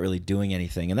goals and not really doing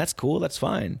anything. And that's cool. That's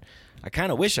fine. I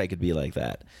kind of wish I could be like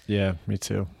that. Yeah, me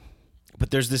too. But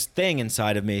there's this thing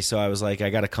inside of me, so I was like, I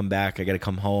got to come back. I got to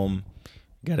come home.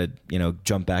 Got to,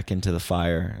 jump back into the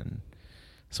fire. And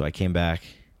so I came back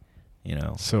you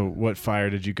know. So what fire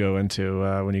did you go into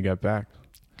when you got back?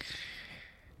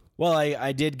 Well,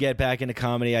 I did get back into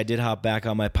comedy. I did hop back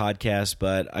on my podcast,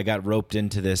 but I got roped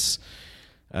into this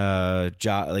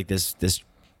job, like this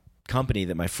company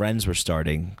that my friends were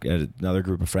starting, another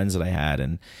group of friends that I had,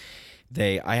 and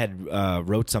I had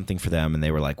wrote something for them, and they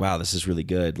were like, "Wow, this is really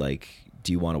good. Like,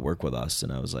 do you want to work with us?"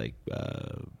 And I was like,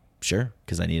 "Sure,"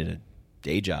 because I needed a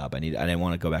day job. I didn't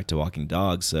want to go back to walking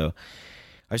dogs, so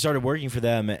I started working for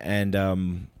them,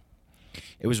 and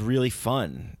it was really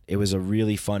fun. It was a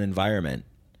really fun environment.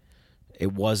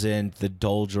 It wasn't the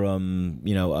doldrum,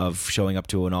 of showing up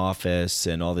to an office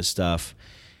and all this stuff.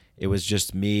 It was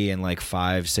just me and like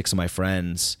 5-6 of my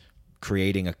friends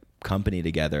creating a company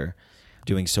together,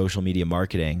 doing social media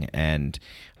marketing. And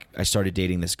I started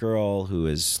dating this girl who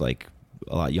is like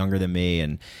a lot younger than me.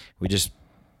 And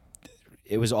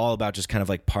it was all about just kind of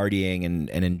like partying and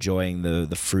enjoying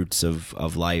the fruits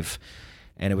of life.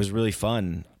 And it was really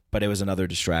fun, but it was another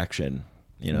distraction,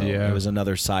 It was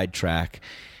another sidetrack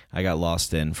I got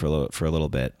lost in for a little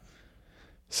bit.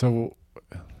 So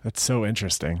that's so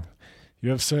interesting. You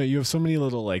have so many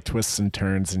little like twists and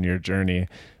turns in your journey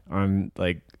on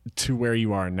like to where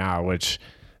you are now, which,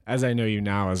 as I know you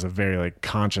now, as a very like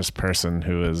conscious person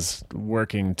who is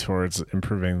working towards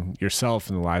improving yourself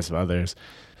and the lives of others.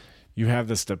 You have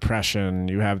this depression,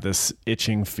 you have this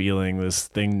itching feeling, this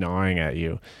thing gnawing at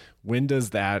you. When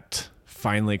does that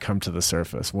finally come to the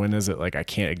surface? When is it like, I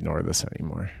can't ignore this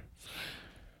anymore?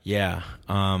 Yeah.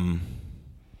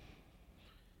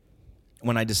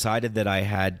 When I decided that I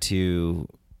had to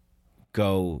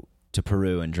go to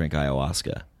Peru and drink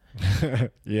ayahuasca.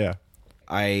 Yeah.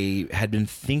 I had been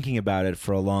thinking about it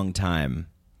for a long time.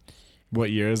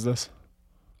 What year is this?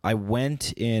 I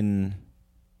went in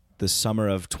the summer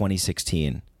of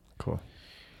 2016. Cool.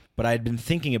 But I had been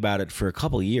thinking about it for a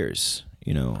couple years,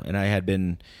 and I had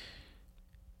been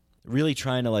really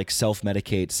trying to like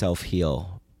self-medicate,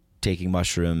 self-heal, taking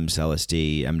mushrooms,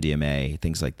 LSD, MDMA,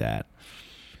 things like that.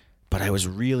 But I was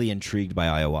really intrigued by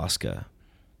ayahuasca.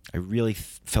 I really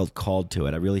felt called to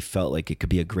it. I really felt like it could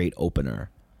be a great opener.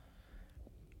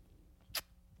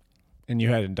 And you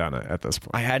hadn't done it at this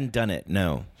point? I hadn't done it,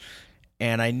 no.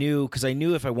 And I knew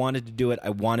if I wanted to do it, I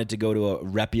wanted to go to a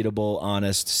reputable,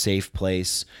 honest, safe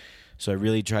place. So I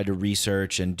really tried to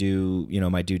research and do,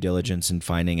 my due diligence in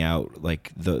finding out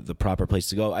like the proper place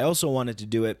to go. I also wanted to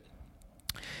do it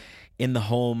in the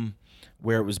home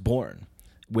where it was born,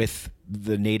 with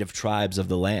the native tribes of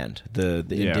the land, the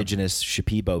indigenous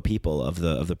Shipibo people of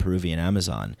the Peruvian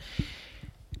Amazon.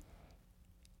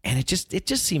 And it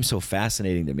just seems so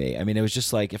fascinating to me. I mean, it was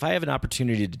just like, if I have an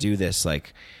opportunity to do this,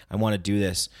 like I want to do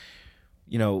this,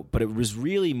 but it was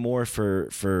really more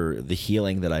for the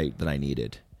healing that I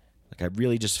needed. Like I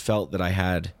really just felt that I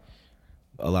had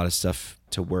a lot of stuff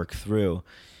to work through.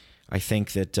 I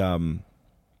think that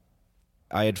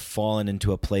I had fallen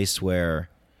into a place where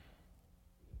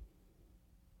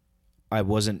I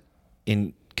wasn't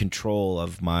in control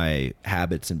of my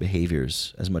habits and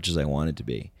behaviors as much as I wanted to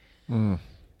be. Mm.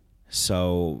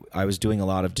 So I was doing a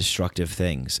lot of destructive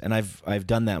things, and I've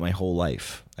done that my whole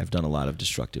life. I've done a lot of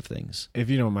destructive things. If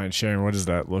you don't mind sharing, what does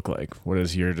that look like? What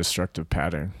is your destructive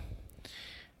pattern?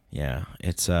 Yeah,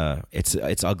 it's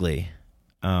ugly.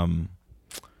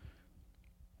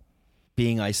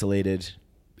 Being isolated,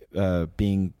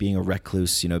 being a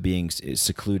recluse, being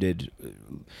secluded,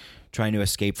 trying to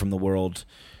escape from the world,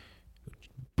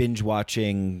 binge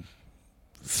watching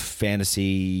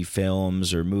fantasy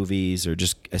films or movies, or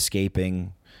just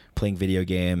escaping, playing video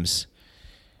games,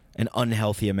 an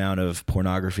unhealthy amount of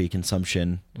pornography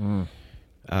consumption,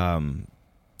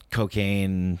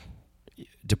 cocaine,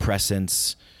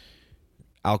 depressants,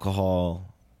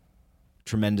 alcohol,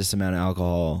 tremendous amount of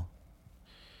alcohol,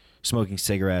 smoking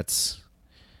cigarettes,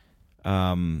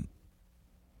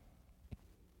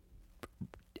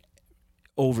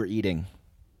 overeating.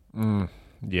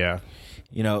 Yeah.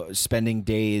 Spending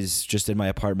days just in my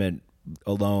apartment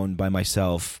alone by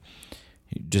myself,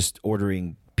 just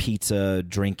ordering pizza,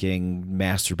 drinking,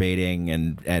 masturbating,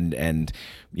 and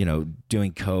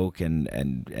doing coke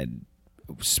and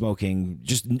smoking,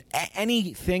 just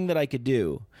anything that I could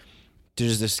do to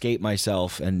just escape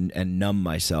myself and numb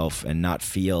myself and not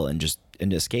feel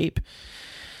and escape.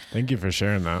 Thank you for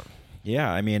sharing that.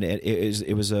 Yeah, I mean,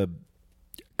 it was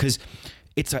because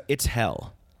it's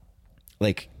hell.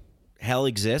 Like, hell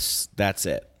exists. That's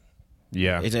it.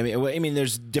 Yeah. I mean,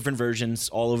 there's different versions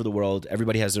all over the world.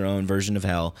 Everybody has their own version of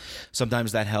hell.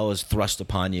 Sometimes that hell is thrust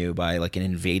upon you by like an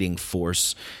invading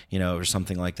force, or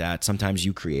something like that. Sometimes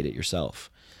you create it yourself.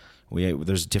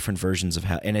 There's different versions of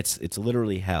hell, and it's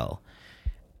literally hell.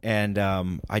 And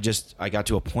I got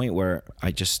to a point where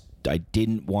I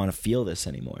didn't want to feel this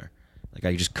anymore. Like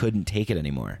I just couldn't take it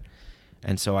anymore.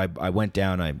 And so I went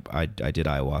down. I did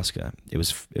ayahuasca. It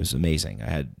was amazing. I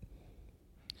had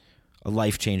a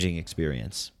life-changing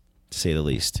experience, to say the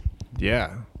least.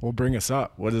 Yeah. Well, bring us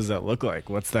up. What does that look like?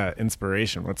 What's that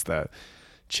inspiration? What's that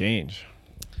change?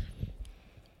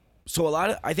 So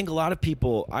I think a lot of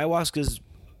people, ayahuasca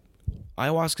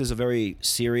is a very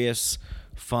serious,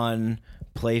 fun,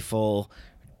 playful,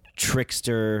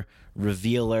 trickster,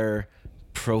 revealer,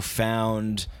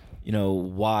 profound,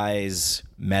 wise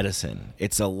medicine.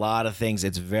 It's a lot of things.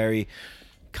 It's very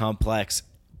complex,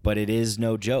 but it is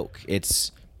no joke.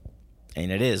 And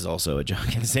it is also a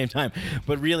joke at the same time.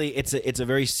 But really, it's a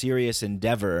very serious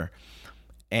endeavor.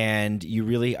 And you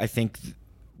really, I think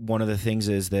one of the things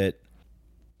is that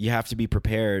you have to be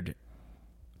prepared.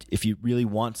 If you really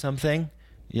want something,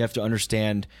 you have to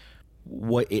understand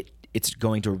what it's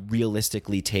going to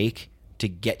realistically take to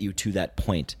get you to that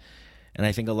point. And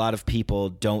I think a lot of people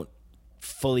don't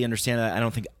fully understand that. I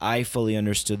don't think I fully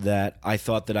understood that. I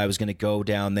thought that I was going to go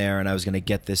down there and I was going to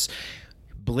get this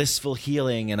blissful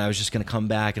healing, and I was just going to come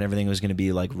back and everything was going to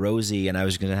be like rosy, and I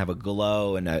was going to have a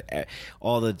glow, and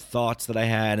all the thoughts that I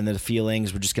had and the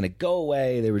feelings were just going to go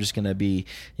away. They were just going to be,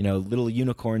 little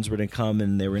unicorns were going to come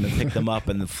and they were going to pick them up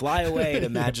and then fly away to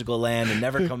magical land and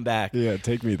never come back. Yeah,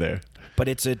 take me there. But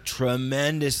it's a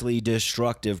tremendously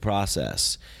destructive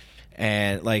process.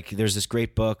 And there's this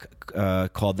great book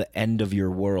called The End of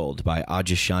Your World by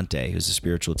Adyashanti, who's a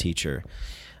spiritual teacher,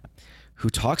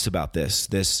 who talks about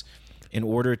this in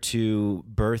order to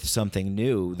birth something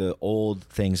new, the old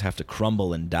things have to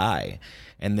crumble and die.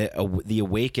 And the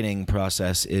awakening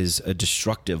process is a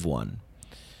destructive one.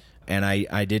 And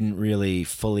I didn't really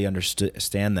fully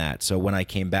understand that. So when I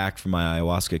came back from my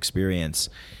ayahuasca experience,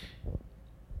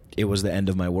 it was the end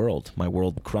of my world. My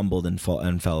world crumbled and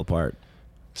fell apart.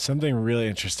 Something really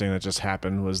interesting that just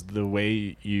happened was the way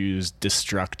you used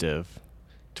destructive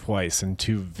twice in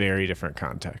two very different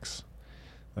contexts.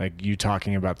 Like you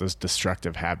talking about those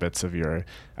destructive habits of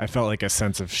I felt like a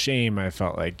sense of shame. I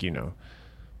felt like,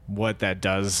 what that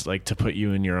does, like to put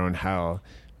you in your own hell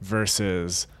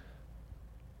versus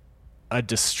a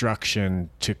destruction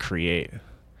to create.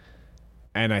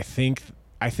 And I think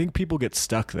people get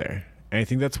stuck there. And I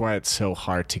think that's why it's so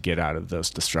hard to get out of those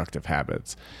destructive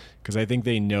habits. Because I think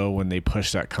they know when they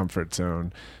push that comfort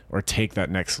zone or take that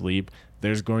next leap,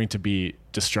 there's going to be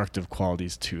destructive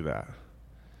qualities to that.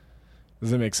 Does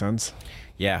that make sense?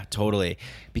 Yeah, totally.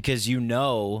 Because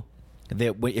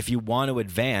that if you want to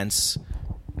advance,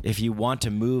 if you want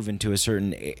to move into a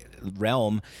certain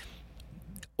realm,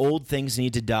 old things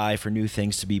need to die for new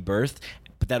things to be birthed.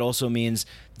 But that also means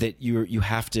that you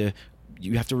have to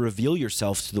reveal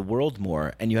yourself to the world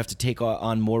more, and you have to take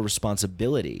on more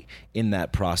responsibility in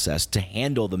that process to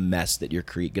handle the mess that you're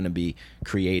going to be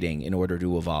creating in order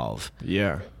to evolve.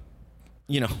 Yeah.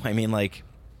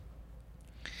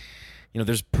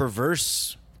 There's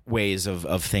perverse ways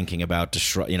of thinking about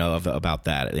about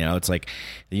that. It's like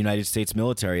the United States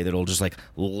military that'll just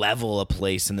level a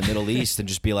place in the Middle East and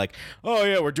just be like, oh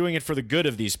yeah, we're doing it for the good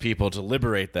of these people to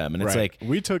liberate them. And it's right.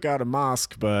 We took out a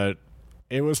mosque, but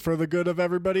it was for the good of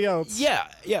everybody else. Yeah.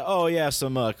 Oh yeah,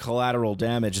 some collateral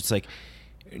damage. It's like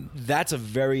that's a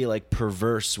very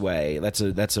perverse way. That's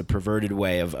a perverted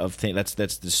way of thinking. That's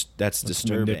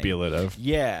disturbing. Manipulative.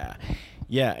 Yeah.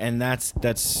 Yeah, and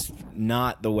that's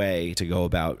not the way to go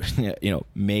about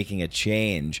making a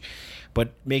change.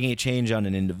 But making a change on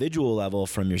an individual level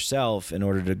from yourself in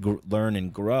order to learn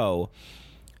and grow.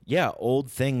 Yeah,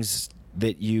 old things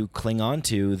that you cling on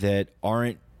to that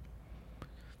aren't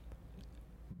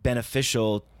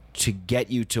beneficial to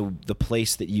get you to the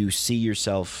place that you see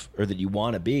yourself or that you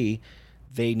want to be,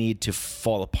 they need to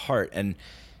fall apart.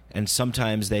 And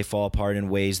sometimes they fall apart in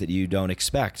ways that you don't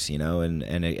expect, and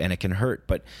it can hurt.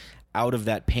 But out of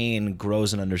that pain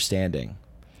grows an understanding.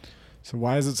 So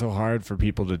why is it so hard for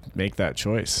people to make that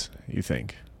choice, you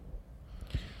think?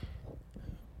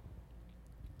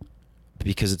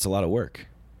 Because it's a lot of work.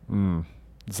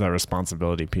 It's that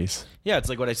responsibility piece. Yeah, it's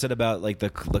like what I said about the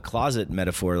closet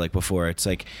metaphor before. It's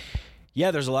like,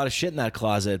 yeah, there's a lot of shit in that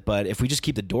closet, but if we just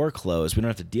keep the door closed, we don't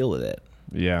have to deal with it.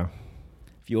 Yeah.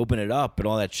 If you open it up and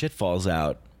all that shit falls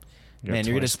out, you're going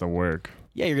to the work.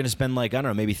 Yeah, you're going to spend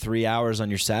maybe 3 hours on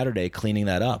your Saturday cleaning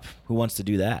that up. Who wants to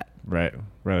do that? Right.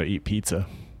 Rather eat pizza.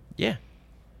 Yeah.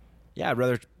 Yeah, I'd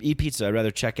rather eat pizza. I'd rather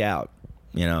check out,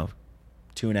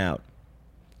 tune out.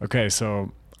 Okay,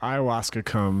 so ayahuasca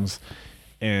comes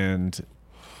and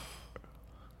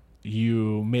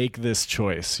you make this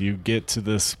choice. You get to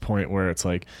this point where it's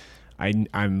like,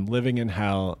 I'm living in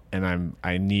hell and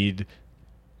I need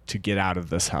to get out of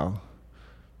this hell.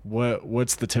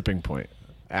 What's the tipping point?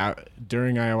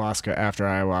 During ayahuasca, after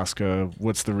ayahuasca,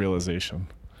 what's the realization?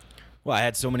 Well, I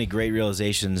had so many great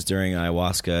realizations during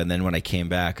ayahuasca, and then when I came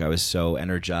back, I was so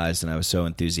energized and I was so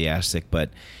enthusiastic.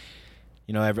 But,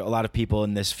 you know, a lot of people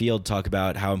in this field talk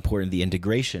about how important the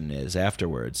integration is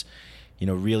afterwards. You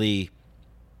know, really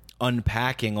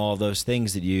unpacking all those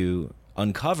things that you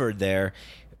uncovered there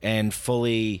and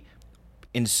fully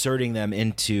inserting them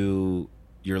into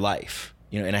your life,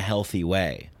 you know, in a healthy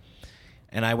way.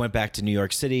 And I went back to New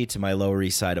York City, to my Lower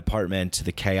East Side apartment, to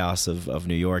the chaos of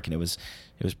New York, and it was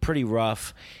pretty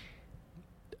rough.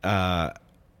 I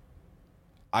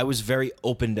was very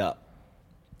opened up.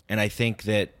 And I think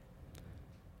that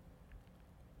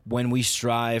when we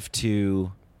strive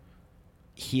to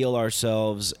heal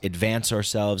ourselves, advance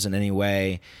ourselves in any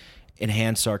way,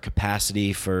 enhance our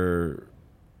capacity for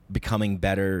becoming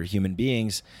better human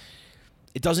beings,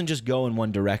 it doesn't just go in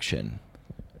one direction.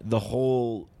 The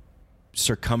whole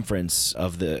circumference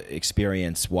of the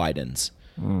experience widens.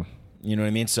 You know what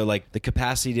I mean? So like the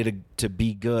capacity to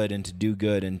be good and to do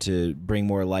good and to bring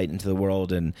more light into the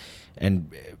world and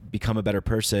become a better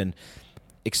person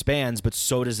expands, but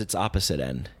so does its opposite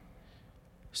end.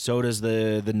 So does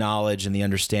the knowledge and the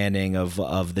understanding of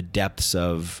the depths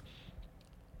of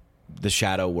the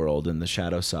shadow world and the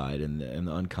shadow side and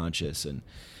the unconscious. And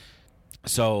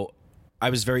so I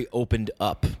was very opened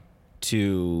up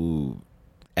to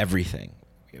everything,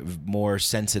 more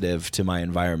sensitive to my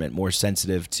environment, more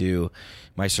sensitive to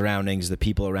my surroundings, the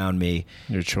people around me,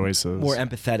 your choices, more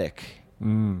empathetic,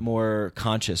 more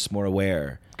conscious, more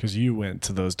aware. Because you went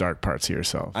to those dark parts of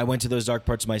yourself. I went to those dark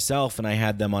parts myself, and I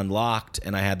had them unlocked,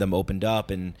 and I had them opened up,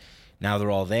 and now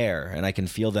they're all there, and I can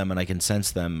feel them, and I can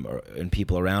sense them in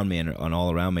people around me and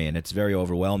all around me, and it's very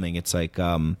overwhelming. It's like,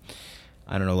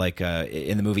 I don't know, like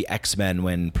in the movie X-Men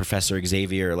when Professor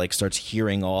Xavier like starts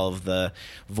hearing all of the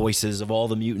voices of all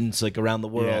the mutants like around the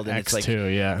world, and it's like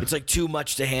it's like too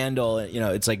much to handle. You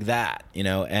know, it's like that. You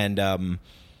know, and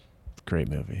great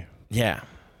movie. Yeah.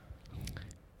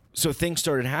 So things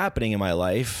started happening in my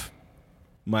life.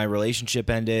 My relationship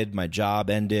ended. My job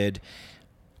ended.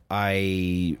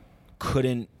 I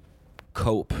couldn't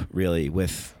cope really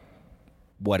with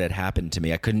what had happened to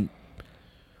me. I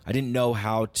didn't know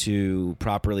how to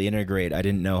properly integrate. I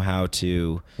didn't know how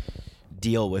to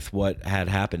deal with what had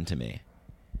happened to me.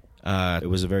 It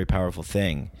was a very powerful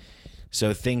thing.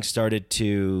 So things started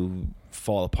to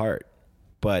fall apart.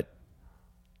 But,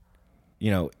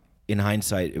 you know, in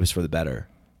hindsight, it was for the better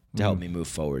to help me move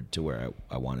forward to where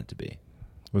I wanted to be.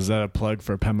 Was that a plug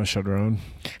for Pema Chodron?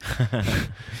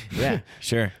 Yeah,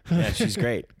 sure. Yeah, she's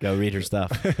great. Go read her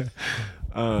stuff.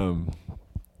 Wow.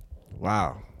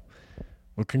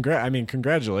 Well,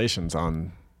 congratulations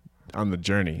on the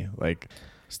journey. Like,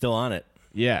 still on it.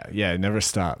 Yeah, it never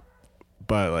stopped.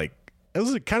 But like, it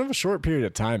was kind of a short period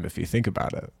of time if you think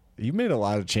about it. You made a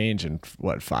lot of change in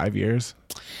 5 years?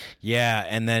 Yeah,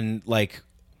 and then like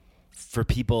for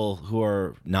people who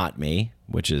are not me,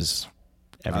 which is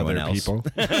everyone other else. People.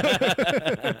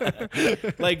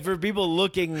 Like for people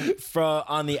looking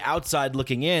on the outside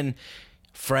looking in,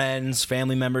 friends,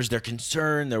 family members, they're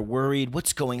concerned, they're worried.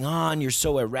 What's going on? You're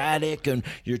so erratic and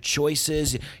your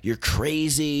choices, you're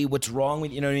crazy. What's wrong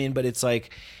with you know what I mean? But it's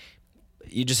like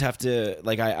you just have to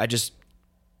like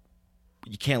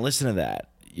you can't listen to that.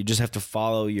 You just have to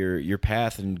follow your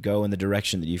path and go in the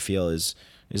direction that you feel is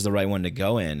the right one to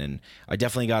go in. And I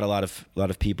definitely got a lot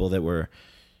of people that were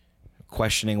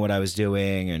questioning what I was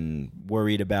doing and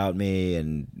worried about me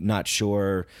and not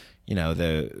sure, you know,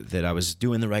 that I was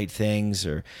doing the right things.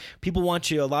 Or people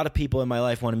want you. A lot of people in my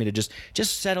life wanted me to just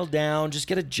settle down, just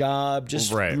get a job,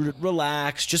 just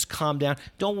relax, just calm down.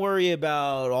 Don't worry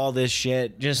about all this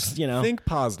shit. Just, you know, think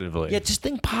positively. Yeah, just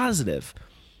think positive.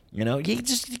 You know, you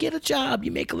just get a job,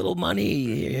 you make a little money,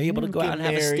 you're able to go out and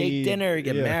have a steak dinner,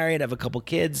 get married, have a couple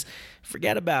kids.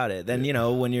 Forget about it. Then, you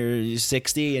know, when you're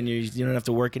 60 and you don't have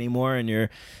to work anymore and you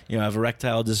have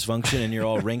erectile dysfunction and you're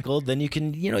all wrinkled, then you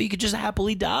can just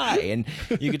happily die and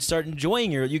you could start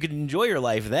enjoying your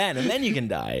life then, and then you can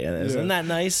die. Isn't that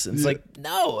nice? It's like,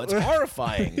 no, it's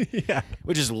horrifying.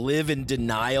 We just live in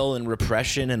denial and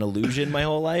repression and illusion my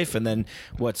whole life, and then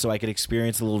what? So I could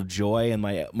experience a little joy in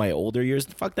my older years.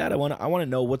 Fuck that. I want to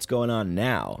know what's going on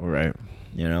now. Right.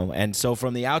 You know, and so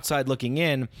from the outside looking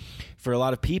in, for a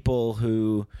lot of people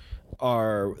who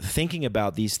are thinking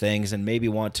about these things and maybe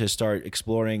want to start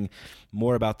exploring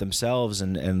more about themselves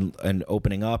and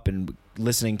opening up and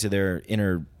listening to their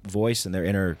inner voice and their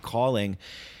inner calling,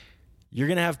 you're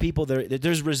going to have people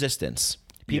there's resistance.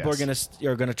 People Yes.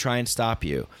 are gonna try and stop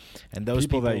you, and those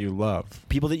People that you love.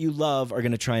 people that you love are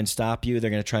gonna try and stop you. They're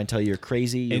gonna try and tell you you're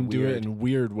crazy, you're And do weird. it in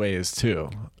weird ways too.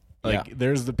 Like Yeah.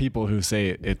 there's the people who say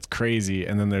it's crazy,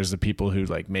 and then there's the people who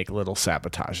like make little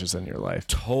sabotages in your life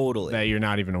Totally. that you're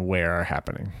not even aware are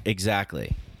happening.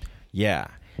 Exactly. Yeah.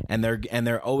 And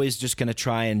they're always just going to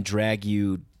try and drag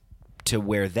you to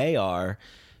where they are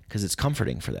because it's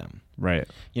comforting for them. Right.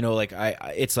 You know, like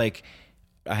it's like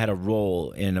I had a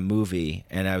role in a movie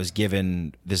and I was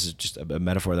given, this is just a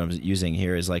metaphor that I'm using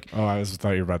here, is like, Oh, I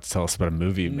thought you were about to tell us about a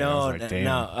movie. Man. I was like,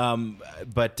 damn.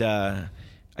 but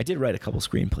I did write a couple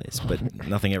screenplays, but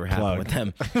nothing ever happened with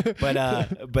them.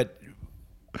 But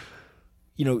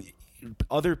you know,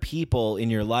 other people in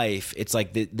your life, it's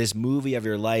like this movie of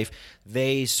your life,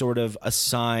 they sort of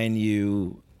assign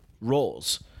you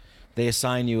roles. They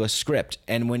assign you a script.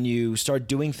 And when you start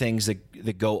doing things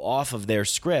that go off of their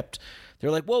script, they're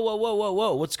like, whoa, whoa, whoa, whoa,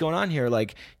 whoa, what's going on here?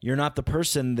 Like, you're not the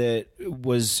person that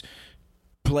was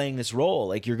playing this role.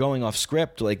 Like, you're going off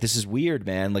script. Like, this is weird,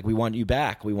 man. Like, we want you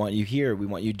back. We want you here. We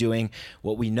want you doing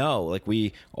what we know. Like,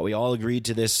 we all agreed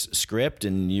to this script,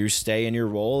 and you stay in your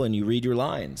role and you read your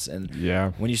lines. And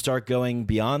Yeah. when you start going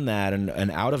beyond that and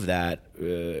out of that,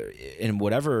 in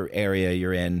whatever area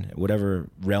you're in, whatever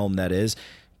realm that is,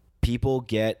 people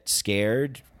get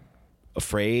scared,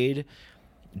 afraid,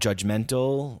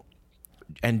 judgmental,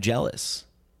 and jealous.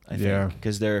 I think, Yeah.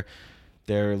 because they're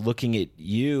looking at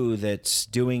you that's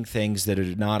doing things that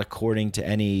are not according to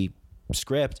any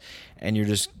script, and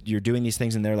you're doing these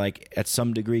things, and they're like at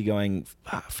some degree going,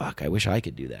 fuck, I wish I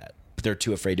could do that. But they're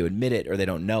too afraid to admit it, or they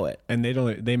don't know it. And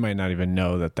they might not even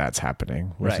know that that's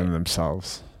happening within Right.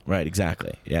 themselves. Right,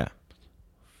 exactly. Yeah.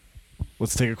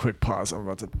 Let's take a quick pause. I'm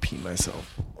about to pee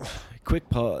myself. Quick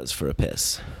pause for a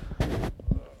piss. All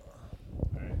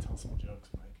right, tell some jokes,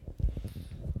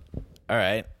 Mike. All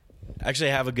right. Actually,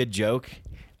 I have a good joke.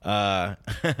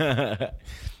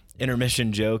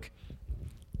 Intermission joke.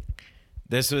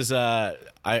 This was I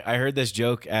heard this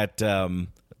joke at the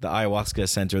ayahuasca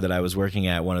center that I was working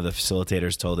at. One of the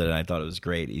facilitators told it, and I thought it was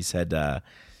great. He said the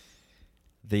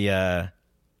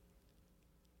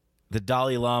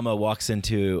Dalai Lama walks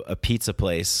into a pizza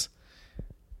place,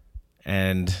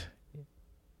 and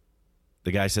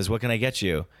the guy says, "What can I get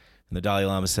you?" And the Dalai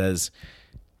Lama says,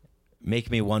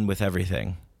 "Make me one with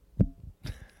everything."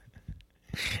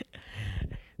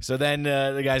 So then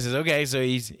the guy says, "Okay." So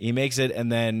he makes it, and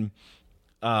then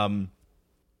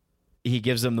he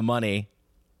gives him the money,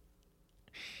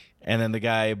 and then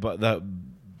the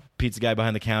pizza guy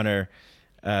behind the counter,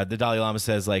 the Dalai Lama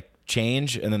says, like,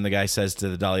 "Change," and then the guy says to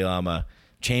the Dalai Lama,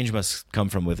 "Change must come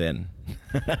from within."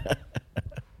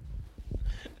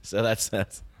 So that's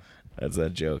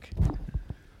that joke.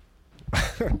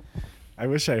 I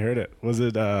wish I heard it. Was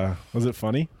it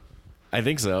funny? I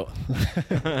think so.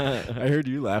 I heard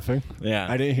you laughing. Yeah.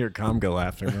 I didn't hear Kamga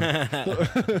laughing.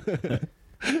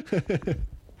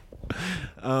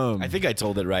 I think I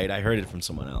told it right. I heard it from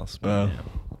someone else. But,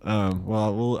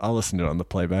 Well, I'll listen to it on the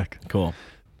playback. Cool.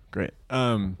 Great.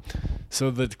 So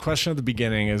the question at the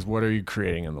beginning is, what are you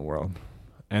creating in the world?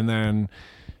 And then,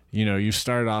 you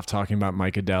started off talking about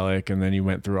Mycadelic, and then you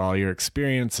went through all your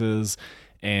experiences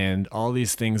and all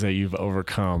these things that you've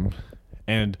overcome.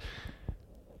 And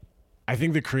I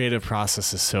think the creative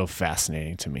process is so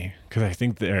fascinating to me, because I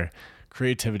think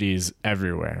creativity is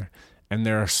everywhere. And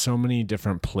there are so many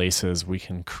different places we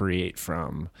can create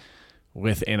from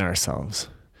within ourselves.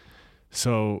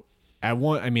 So at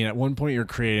one point you're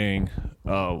creating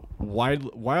a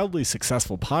wildly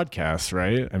successful podcast,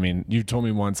 right? I mean, you told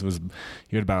me once you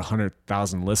had about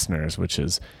 100,000 listeners, which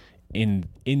is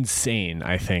insane,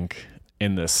 I think,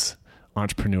 in this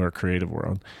entrepreneur creative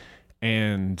world.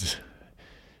 And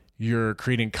you're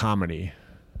creating comedy.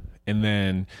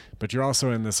 But you're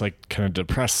also in this like kind of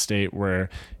depressed state where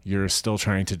you're still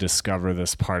trying to discover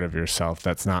this part of yourself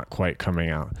that's not quite coming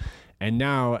out. And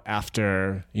now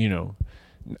after,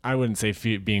 I wouldn't say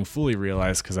being fully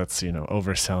realized, because that's,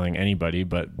 overselling anybody,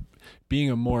 but being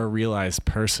a more realized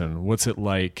person, what's it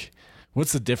like?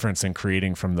 What's the difference in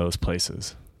creating from those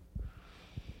places?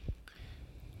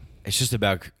 It's just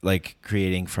about like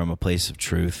creating from a place of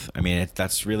truth. I mean,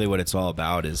 that's really what it's all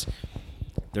about. Is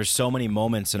there's so many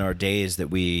moments in our days that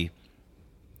we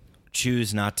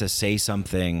choose not to say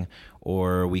something,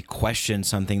 or we question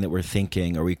something that we're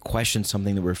thinking, or we question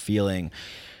something that we're feeling.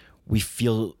 We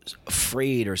feel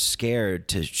afraid or scared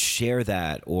to share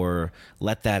that or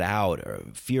let that out, or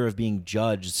fear of being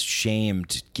judged,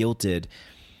 shamed, guilted.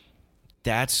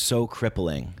 That's so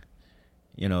crippling.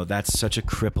 That's such a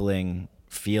crippling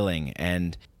feeling.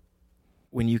 And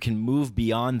when you can move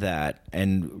beyond that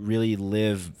and really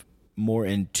live more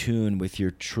in tune with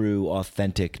your true,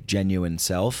 authentic, genuine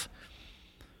self,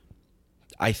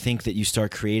 I think that you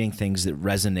start creating things that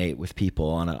resonate with people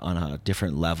on a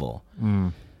different level.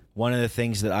 One of the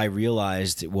things that I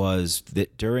realized was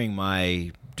that during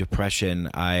my depression,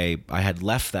 I had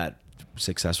left that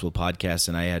successful podcast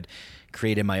and I had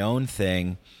created my own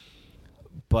thing,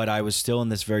 but I was still in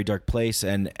this very dark place,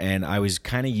 and I was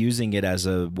kind of using it as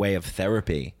a way of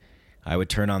therapy. I would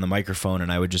turn on the microphone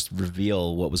and I would just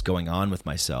reveal what was going on with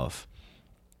myself.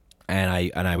 And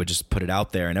I would just put it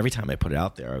out there. And every time I put it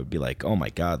out there, I would be like, oh my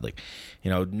God, like,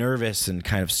 nervous and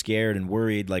kind of scared and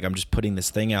worried. Like, I'm just putting this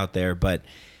thing out there. But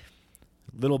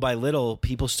little by little,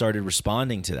 people started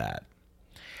responding to that.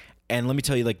 And let me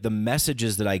tell you, like, the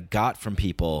messages that I got from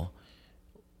people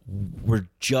were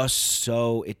just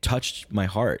so, it touched my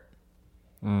heart.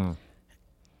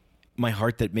 My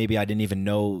heart that maybe I didn't even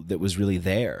know that was really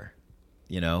there,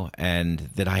 and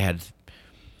that I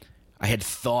had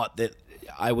thought that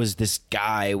I was this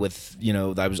guy with,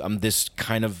 I'm this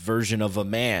kind of version of a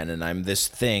man, and I'm this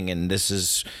thing, and this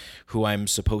is who I'm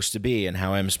supposed to be and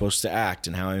how I'm supposed to act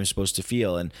and how I'm supposed to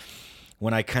feel. And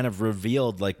when I kind of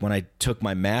revealed, like when I took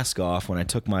my mask off, when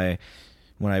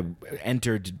I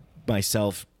entered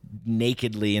myself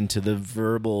nakedly into the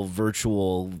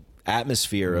virtual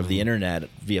atmosphere of the internet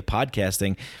via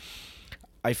podcasting,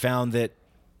 I found that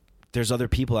there's other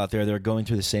people out there that are going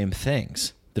through the same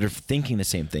things, that are thinking the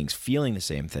same things, feeling the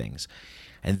same things.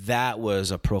 And that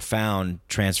was a profound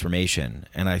transformation.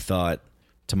 And I thought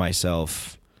to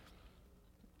myself,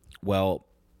 well,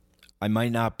 I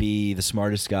might not be the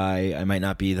smartest guy. I might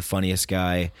not be the funniest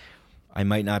guy. I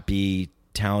might not be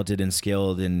talented and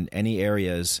skilled in any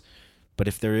areas. But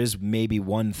if there is maybe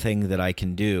one thing that I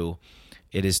can do,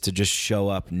 it is to just show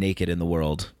up naked in the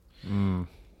world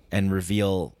and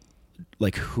reveal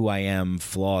like who I am,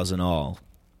 flaws and all.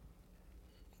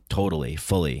 Totally,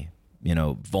 fully,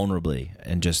 vulnerably,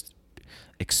 and just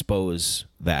expose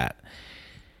that.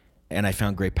 And I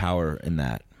found great power in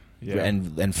that,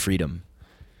 and freedom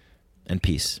and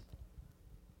peace.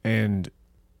 And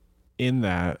in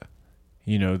that,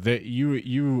 that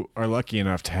you are lucky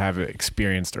enough to have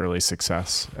experienced early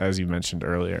success, as you mentioned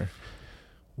earlier.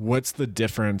 What's the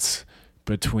difference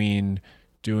between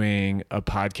doing a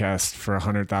podcast for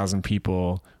 100,000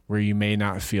 people where you may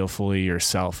not feel fully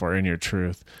yourself or in your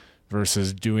truth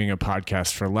versus doing a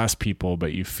podcast for less people,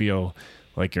 but you feel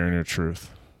like you're in your truth?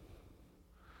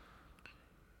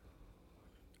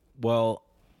 Well,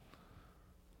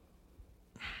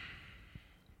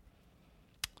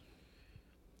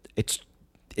 it's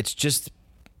just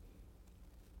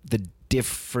the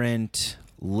different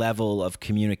level of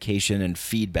communication and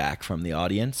feedback from the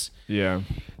audience. Yeah.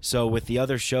 So with the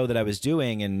other show that I was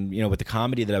doing, and with the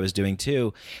comedy that I was doing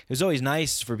too, it was always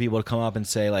nice for people to come up and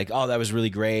say like, "Oh, that was really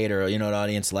great," or an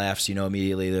audience laughs,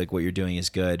 immediately, like, what you're doing is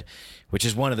good, which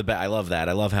is one of the best. I love that.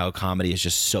 I love how comedy is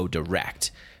just so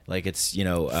direct. Like it's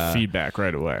feedback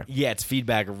right away. Yeah, it's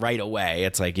feedback right away.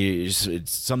 It's like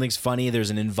something's funny. There's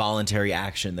an involuntary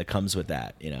action that comes with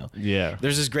that. Yeah.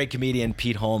 There's this great comedian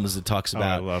Pete Holmes that talks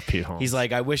about. I love Pete Holmes. He's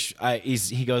like, I wish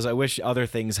other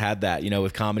things had that.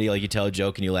 With comedy, like you tell a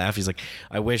joke and you laugh. He's like,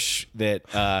 I wish that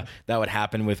that would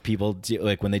happen with people,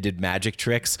 like when they did magic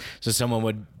tricks. So someone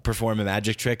would perform a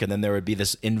magic trick, and then there would be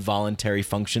this involuntary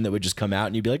function that would just come out,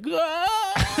 and you'd be like,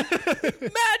 ah,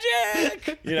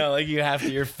 magic. Like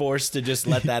you're forced to just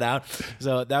let that out.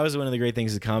 So that was one of the great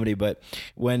things of comedy. But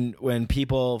when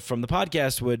people from the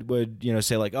podcast would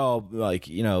say like, oh, like,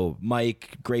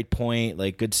 Mike, great point,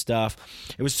 like good stuff.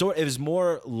 It was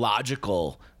more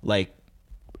logical, like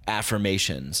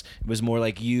affirmations. It was more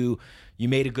like you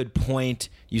made a good point.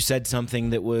 You said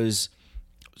something that was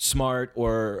smart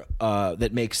or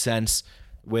that makes sense.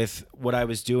 With what I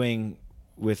was doing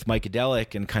with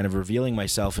Micadelic and kind of revealing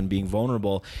myself and being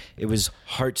vulnerable, it was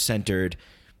heart-centered,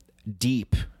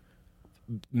 deep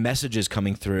messages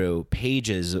coming through,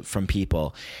 pages from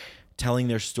people telling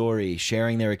their story,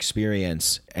 sharing their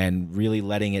experience, and really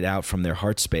letting it out from their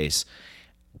heart space.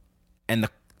 And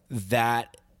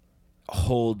that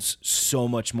holds so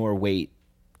much more weight,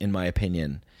 in my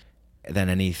opinion, than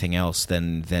anything else,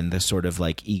 than the sort of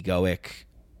like egoic,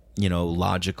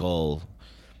 logical,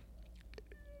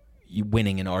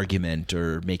 winning an argument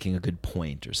or making a good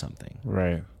point or something.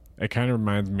 Right. It kind of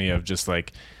reminds me of just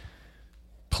like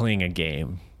playing a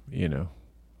game,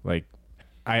 like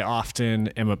I often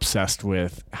am obsessed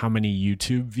with how many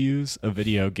YouTube views a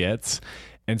video gets.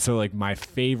 And so like my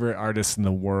favorite artists in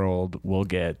the world will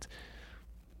get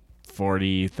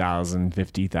 40,000,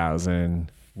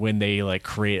 50,000. When they like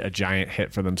create a giant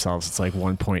hit for themselves, it's like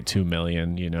 1.2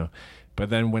 million, But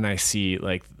then when I see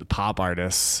like the pop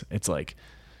artists, it's like,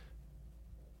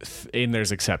 and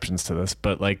there's exceptions to this,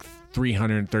 but like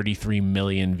 333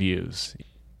 million views.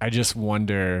 I just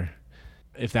wonder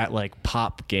if that like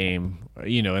pop game,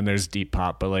 you know, and there's deep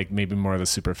pop, but like maybe more of the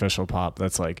superficial pop,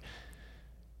 that's like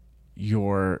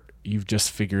you've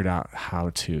just figured out how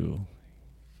to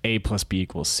A plus B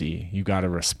equals C. You got a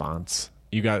response.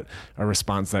 You got a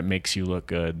response that makes you look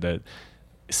good, that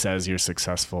says you're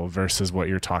successful, versus what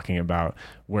you're talking about,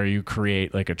 where you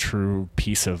create like a true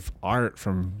piece of art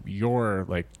from your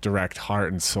like direct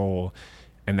heart and soul,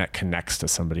 and that connects to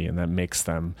somebody, and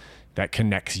that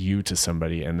connects you to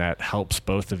somebody, and that helps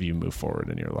both of you move forward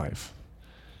in your life.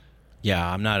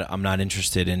 Yeah, I'm not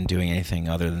interested in doing anything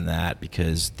other than that,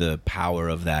 because the power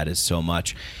of that is so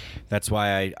much. That's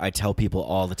why I tell people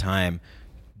all the time,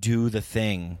 do the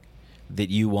thing that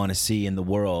you want to see in the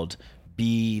world.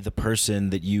 Be the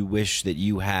person that you wish that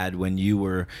you had when you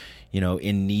were, you know,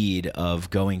 in need of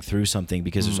going through something,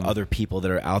 because there's other people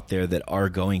that are out there that are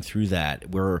going through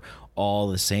that. We're all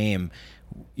the same.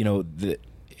 You know,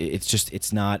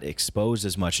 it's not exposed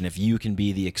as much. And if you can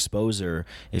be the exposer,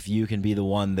 if you can be the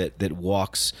one that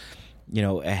walks, you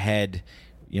know, ahead,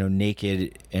 you know,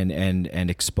 naked and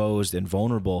exposed and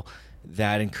vulnerable,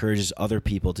 that encourages other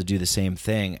people to do the same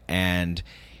thing. And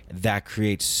that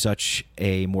creates such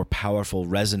a more powerful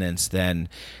resonance than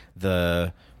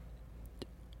the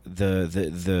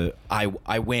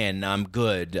I win, I'm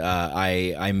good,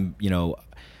 I'm you know,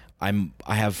 I'm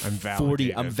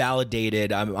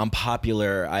validated, I'm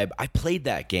popular. I played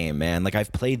that game, man. Like,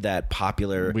 I've played that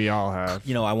popular. We all have.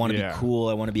 You know, I want to be cool,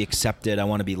 I want to be accepted, I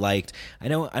want to be liked. I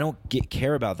don't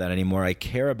care about that anymore. I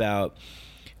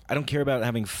don't care about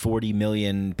having 40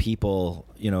 million people,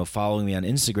 you know, following me on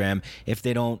Instagram if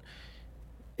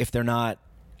they're not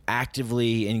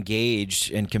actively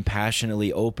engaged and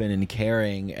compassionately open and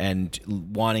caring and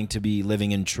wanting to be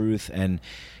living in truth. And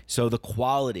so the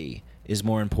quality is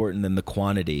more important than the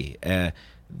quantity.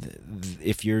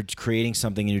 If you're creating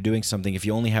something and you're doing something, if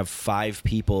you only have 5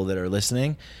 people that are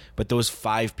listening, but those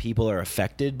 5 people are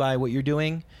affected by what you're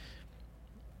doing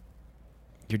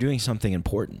something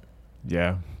important.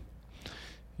 Yeah.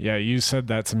 Yeah, you said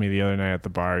that to me the other night at the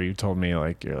bar. You told me,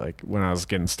 like, you're like, when I was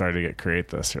getting started to create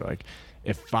this, you're like,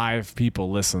 if 5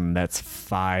 people listen, that's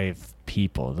 5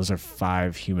 people. Those are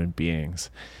 5 human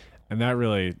beings. And that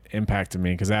really impacted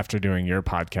me, because after doing your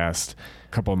podcast, a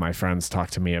couple of my friends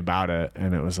talked to me about it,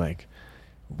 and it was like,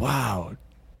 wow,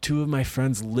 2 of my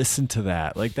friends listened to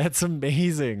that. Like, that's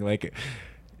amazing. Like,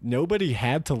 nobody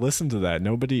had to listen to that.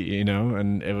 Nobody, you know,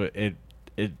 and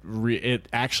it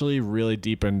actually really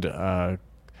deepened a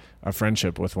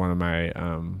friendship with one of my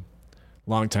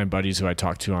longtime buddies who I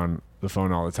talk to on the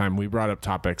phone all the time. We brought up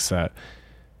topics that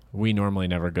we normally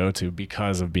never go to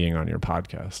because of being on your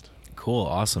podcast. Cool.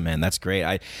 Awesome, man. That's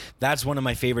great. That's one of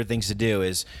my favorite things to do.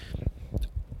 Is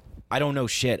I don't know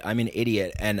shit. I'm an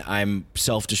idiot, and I'm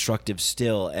self-destructive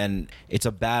still, and it's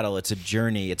a battle, it's a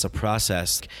journey, it's a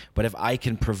process. But if I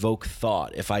can provoke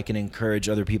thought, if I can encourage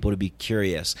other people to be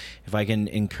curious, if I can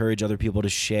encourage other people to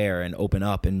share and open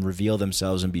up and reveal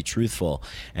themselves and be truthful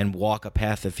and walk a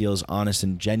path that feels honest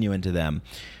and genuine to them,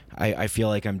 I feel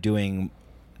like I'm doing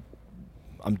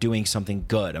something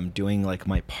good. I'm doing like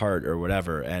my part or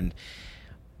whatever. And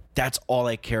that's all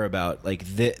I care about. Like,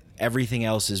 everything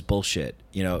else is bullshit.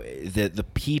 You know, the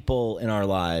people in our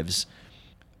lives,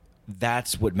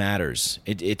 that's what matters.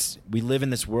 We live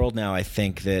in this world now, I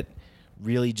think, that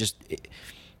really just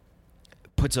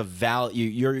puts a value.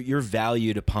 You're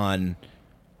valued upon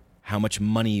how much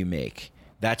money you make.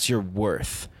 That's your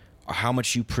worth. Or how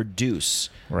much you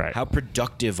produce. Right. How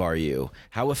productive are you?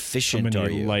 How efficient are you? How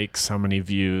many likes, how many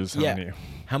views?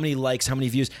 How many likes, how many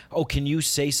views? Oh, can you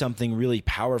say something really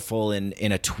powerful in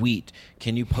a tweet?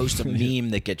 Can you post a meme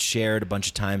that gets shared a bunch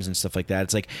of times and stuff like that?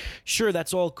 It's like, sure,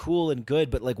 that's all cool and good,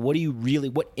 but like, what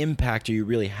impact are you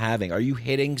really having? Are you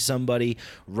hitting somebody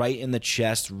right in the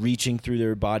chest, reaching through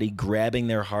their body, grabbing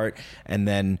their heart, and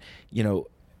then, you know,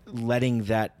 letting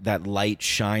that light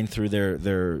shine through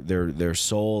their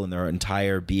soul and their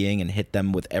entire being and hit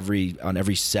them on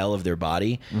every cell of their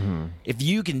body? Mm-hmm. If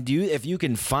you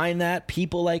can find that,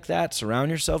 people like that,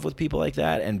 surround yourself with people like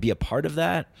that and be a part of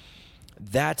that,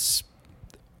 that's,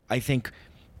 I think,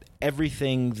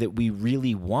 everything that we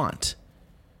really want.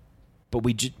 But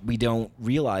we don't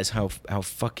realize how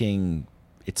fucking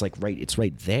it's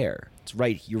right there. It's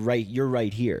right. You're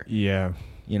right here. Yeah.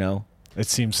 You know? It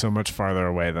seems so much farther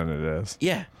away than it is.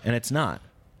 Yeah, and it's not.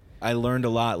 I learned a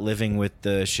lot living with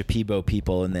the Shipibo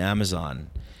people in the Amazon.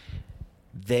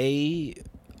 They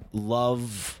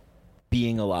love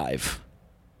being alive.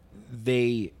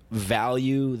 They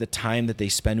value the time that they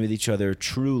spend with each other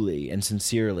truly and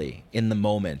sincerely in the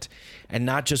moment, and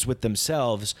not just with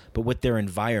themselves, but with their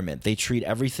environment. They treat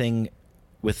everything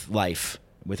with life,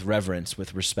 with reverence,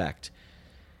 with respect.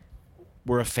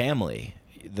 We're a family.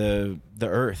 The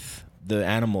earth, the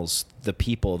animals, the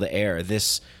people, the air,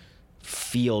 this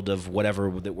field of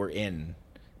whatever that we're in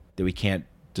that we can't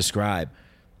describe,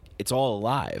 it's all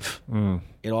alive.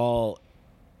 It all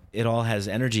has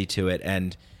energy to it,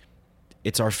 and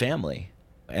it's our family.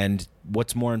 And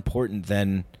what's more important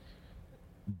than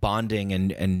bonding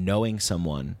and knowing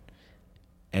someone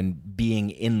and being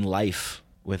in life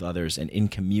with others and in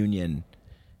communion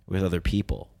with other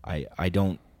people? I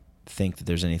don't think that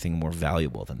there's anything more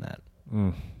valuable than that.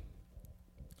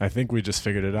 I think we just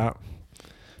figured it out.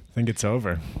 I think it's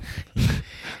over.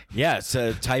 Yeah,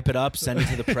 so type it up, send it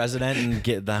to the president,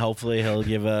 and hopefully he'll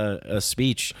give a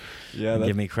speech. Yeah, and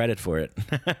give me credit for it.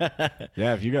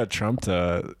 Yeah, if you got Trump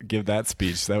to give that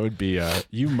speech, that would be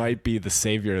you might be the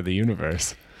savior of the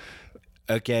universe.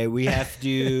 Okay, we have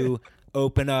to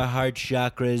open our heart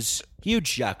chakras.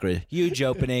 Huge chakra, huge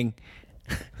opening.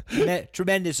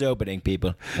 Tremendous opening,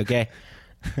 people. Okay.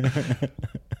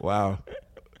 Wow.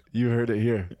 You heard it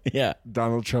here. Yeah.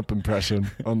 Donald Trump impression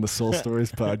on the Soul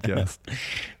Stories podcast.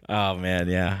 Oh man,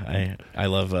 yeah. I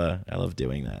love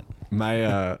doing that.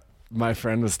 My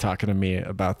friend was talking to me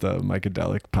about the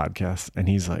Micadelic podcast, and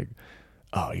he's like,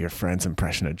 "Oh, your friend's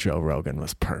impression of Joe Rogan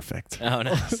was perfect." Oh,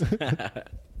 nice.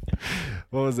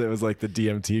 What was it? It was like the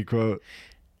DMT quote.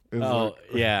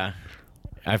 Yeah.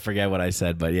 I forget what I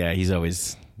said, but yeah, he's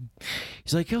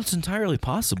like, it's entirely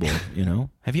possible, you know?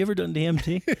 Have you ever done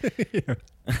DMT? Yeah.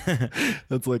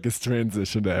 That's like his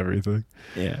transition to everything.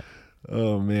 Yeah.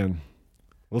 Oh, man.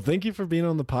 Well, thank you for being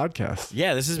on the podcast.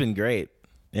 Yeah, this has been great.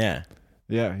 Yeah.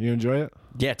 Yeah, you enjoy it?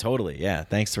 Yeah, totally. Yeah,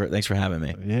 thanks for having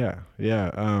me. Yeah.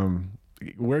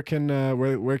 Where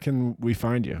can we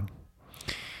find you?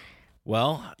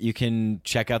 Well, you can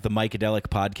check out the Micadelic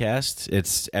podcast.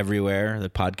 It's everywhere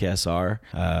the podcasts are.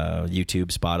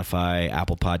 YouTube, Spotify,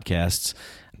 Apple Podcasts,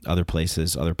 other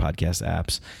places, other podcast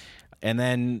apps. And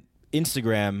then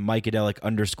Instagram,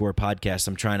 Micadelic_podcast.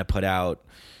 I'm trying to put out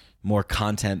more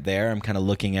content there. I'm kind of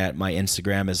looking at my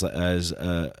Instagram as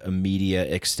a media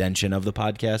extension of the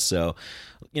podcast. So,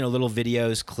 little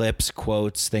videos, clips,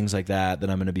 quotes, things like that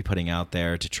I'm going to be putting out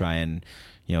there to try and,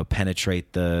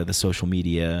 penetrate the social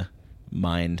media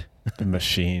mind. The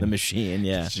machine. The machine,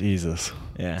 yeah. Jesus.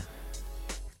 Yeah.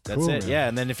 That's cool, it. man. Yeah,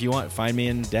 and then if you want, find me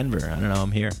in Denver. I don't know,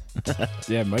 I'm here.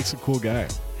 Yeah, Mike's a cool guy.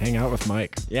 Hang out with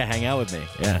Mike. Yeah, hang out with me.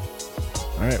 Yeah.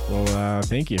 All right. Well,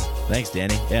 thank you. Thanks,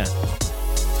 Danny. Yeah.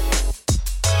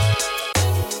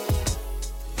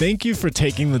 Thank you for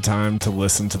taking the time to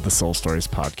listen to the Soul Stories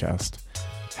podcast.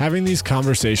 Having these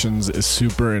conversations is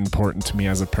super important to me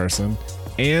as a person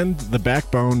and the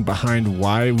backbone behind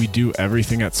why we do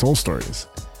everything at Soul Stories.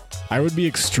 I would be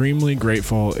extremely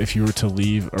grateful if you were to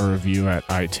leave a review at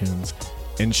iTunes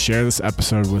and share this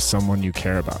episode with someone you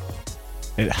care about.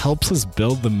 It helps us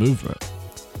build the movement.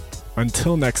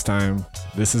 Until next time,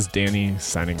 this is Danny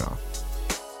signing off.